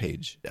bottom of the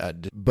page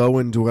at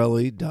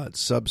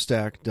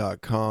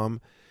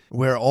bowandwelly.substack.com,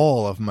 Where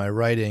all of my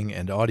writing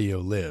and audio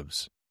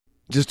lives.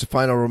 Just a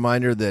final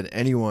reminder that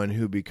anyone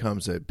who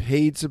becomes a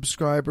paid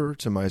subscriber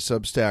to my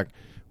Substack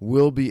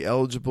will be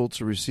eligible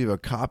to receive a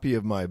copy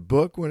of my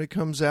book when it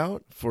comes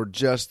out for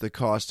just the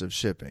cost of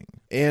shipping.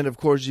 And, of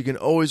course, you can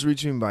always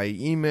reach me by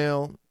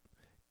email.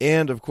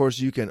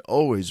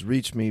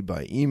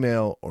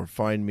 Or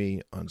find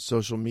me on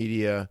social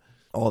media.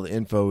 All the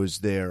info is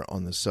there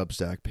on the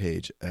Substack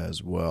page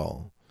as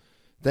well.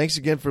 Thanks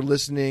again for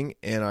listening,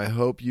 and I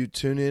hope you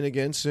tune in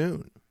again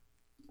soon.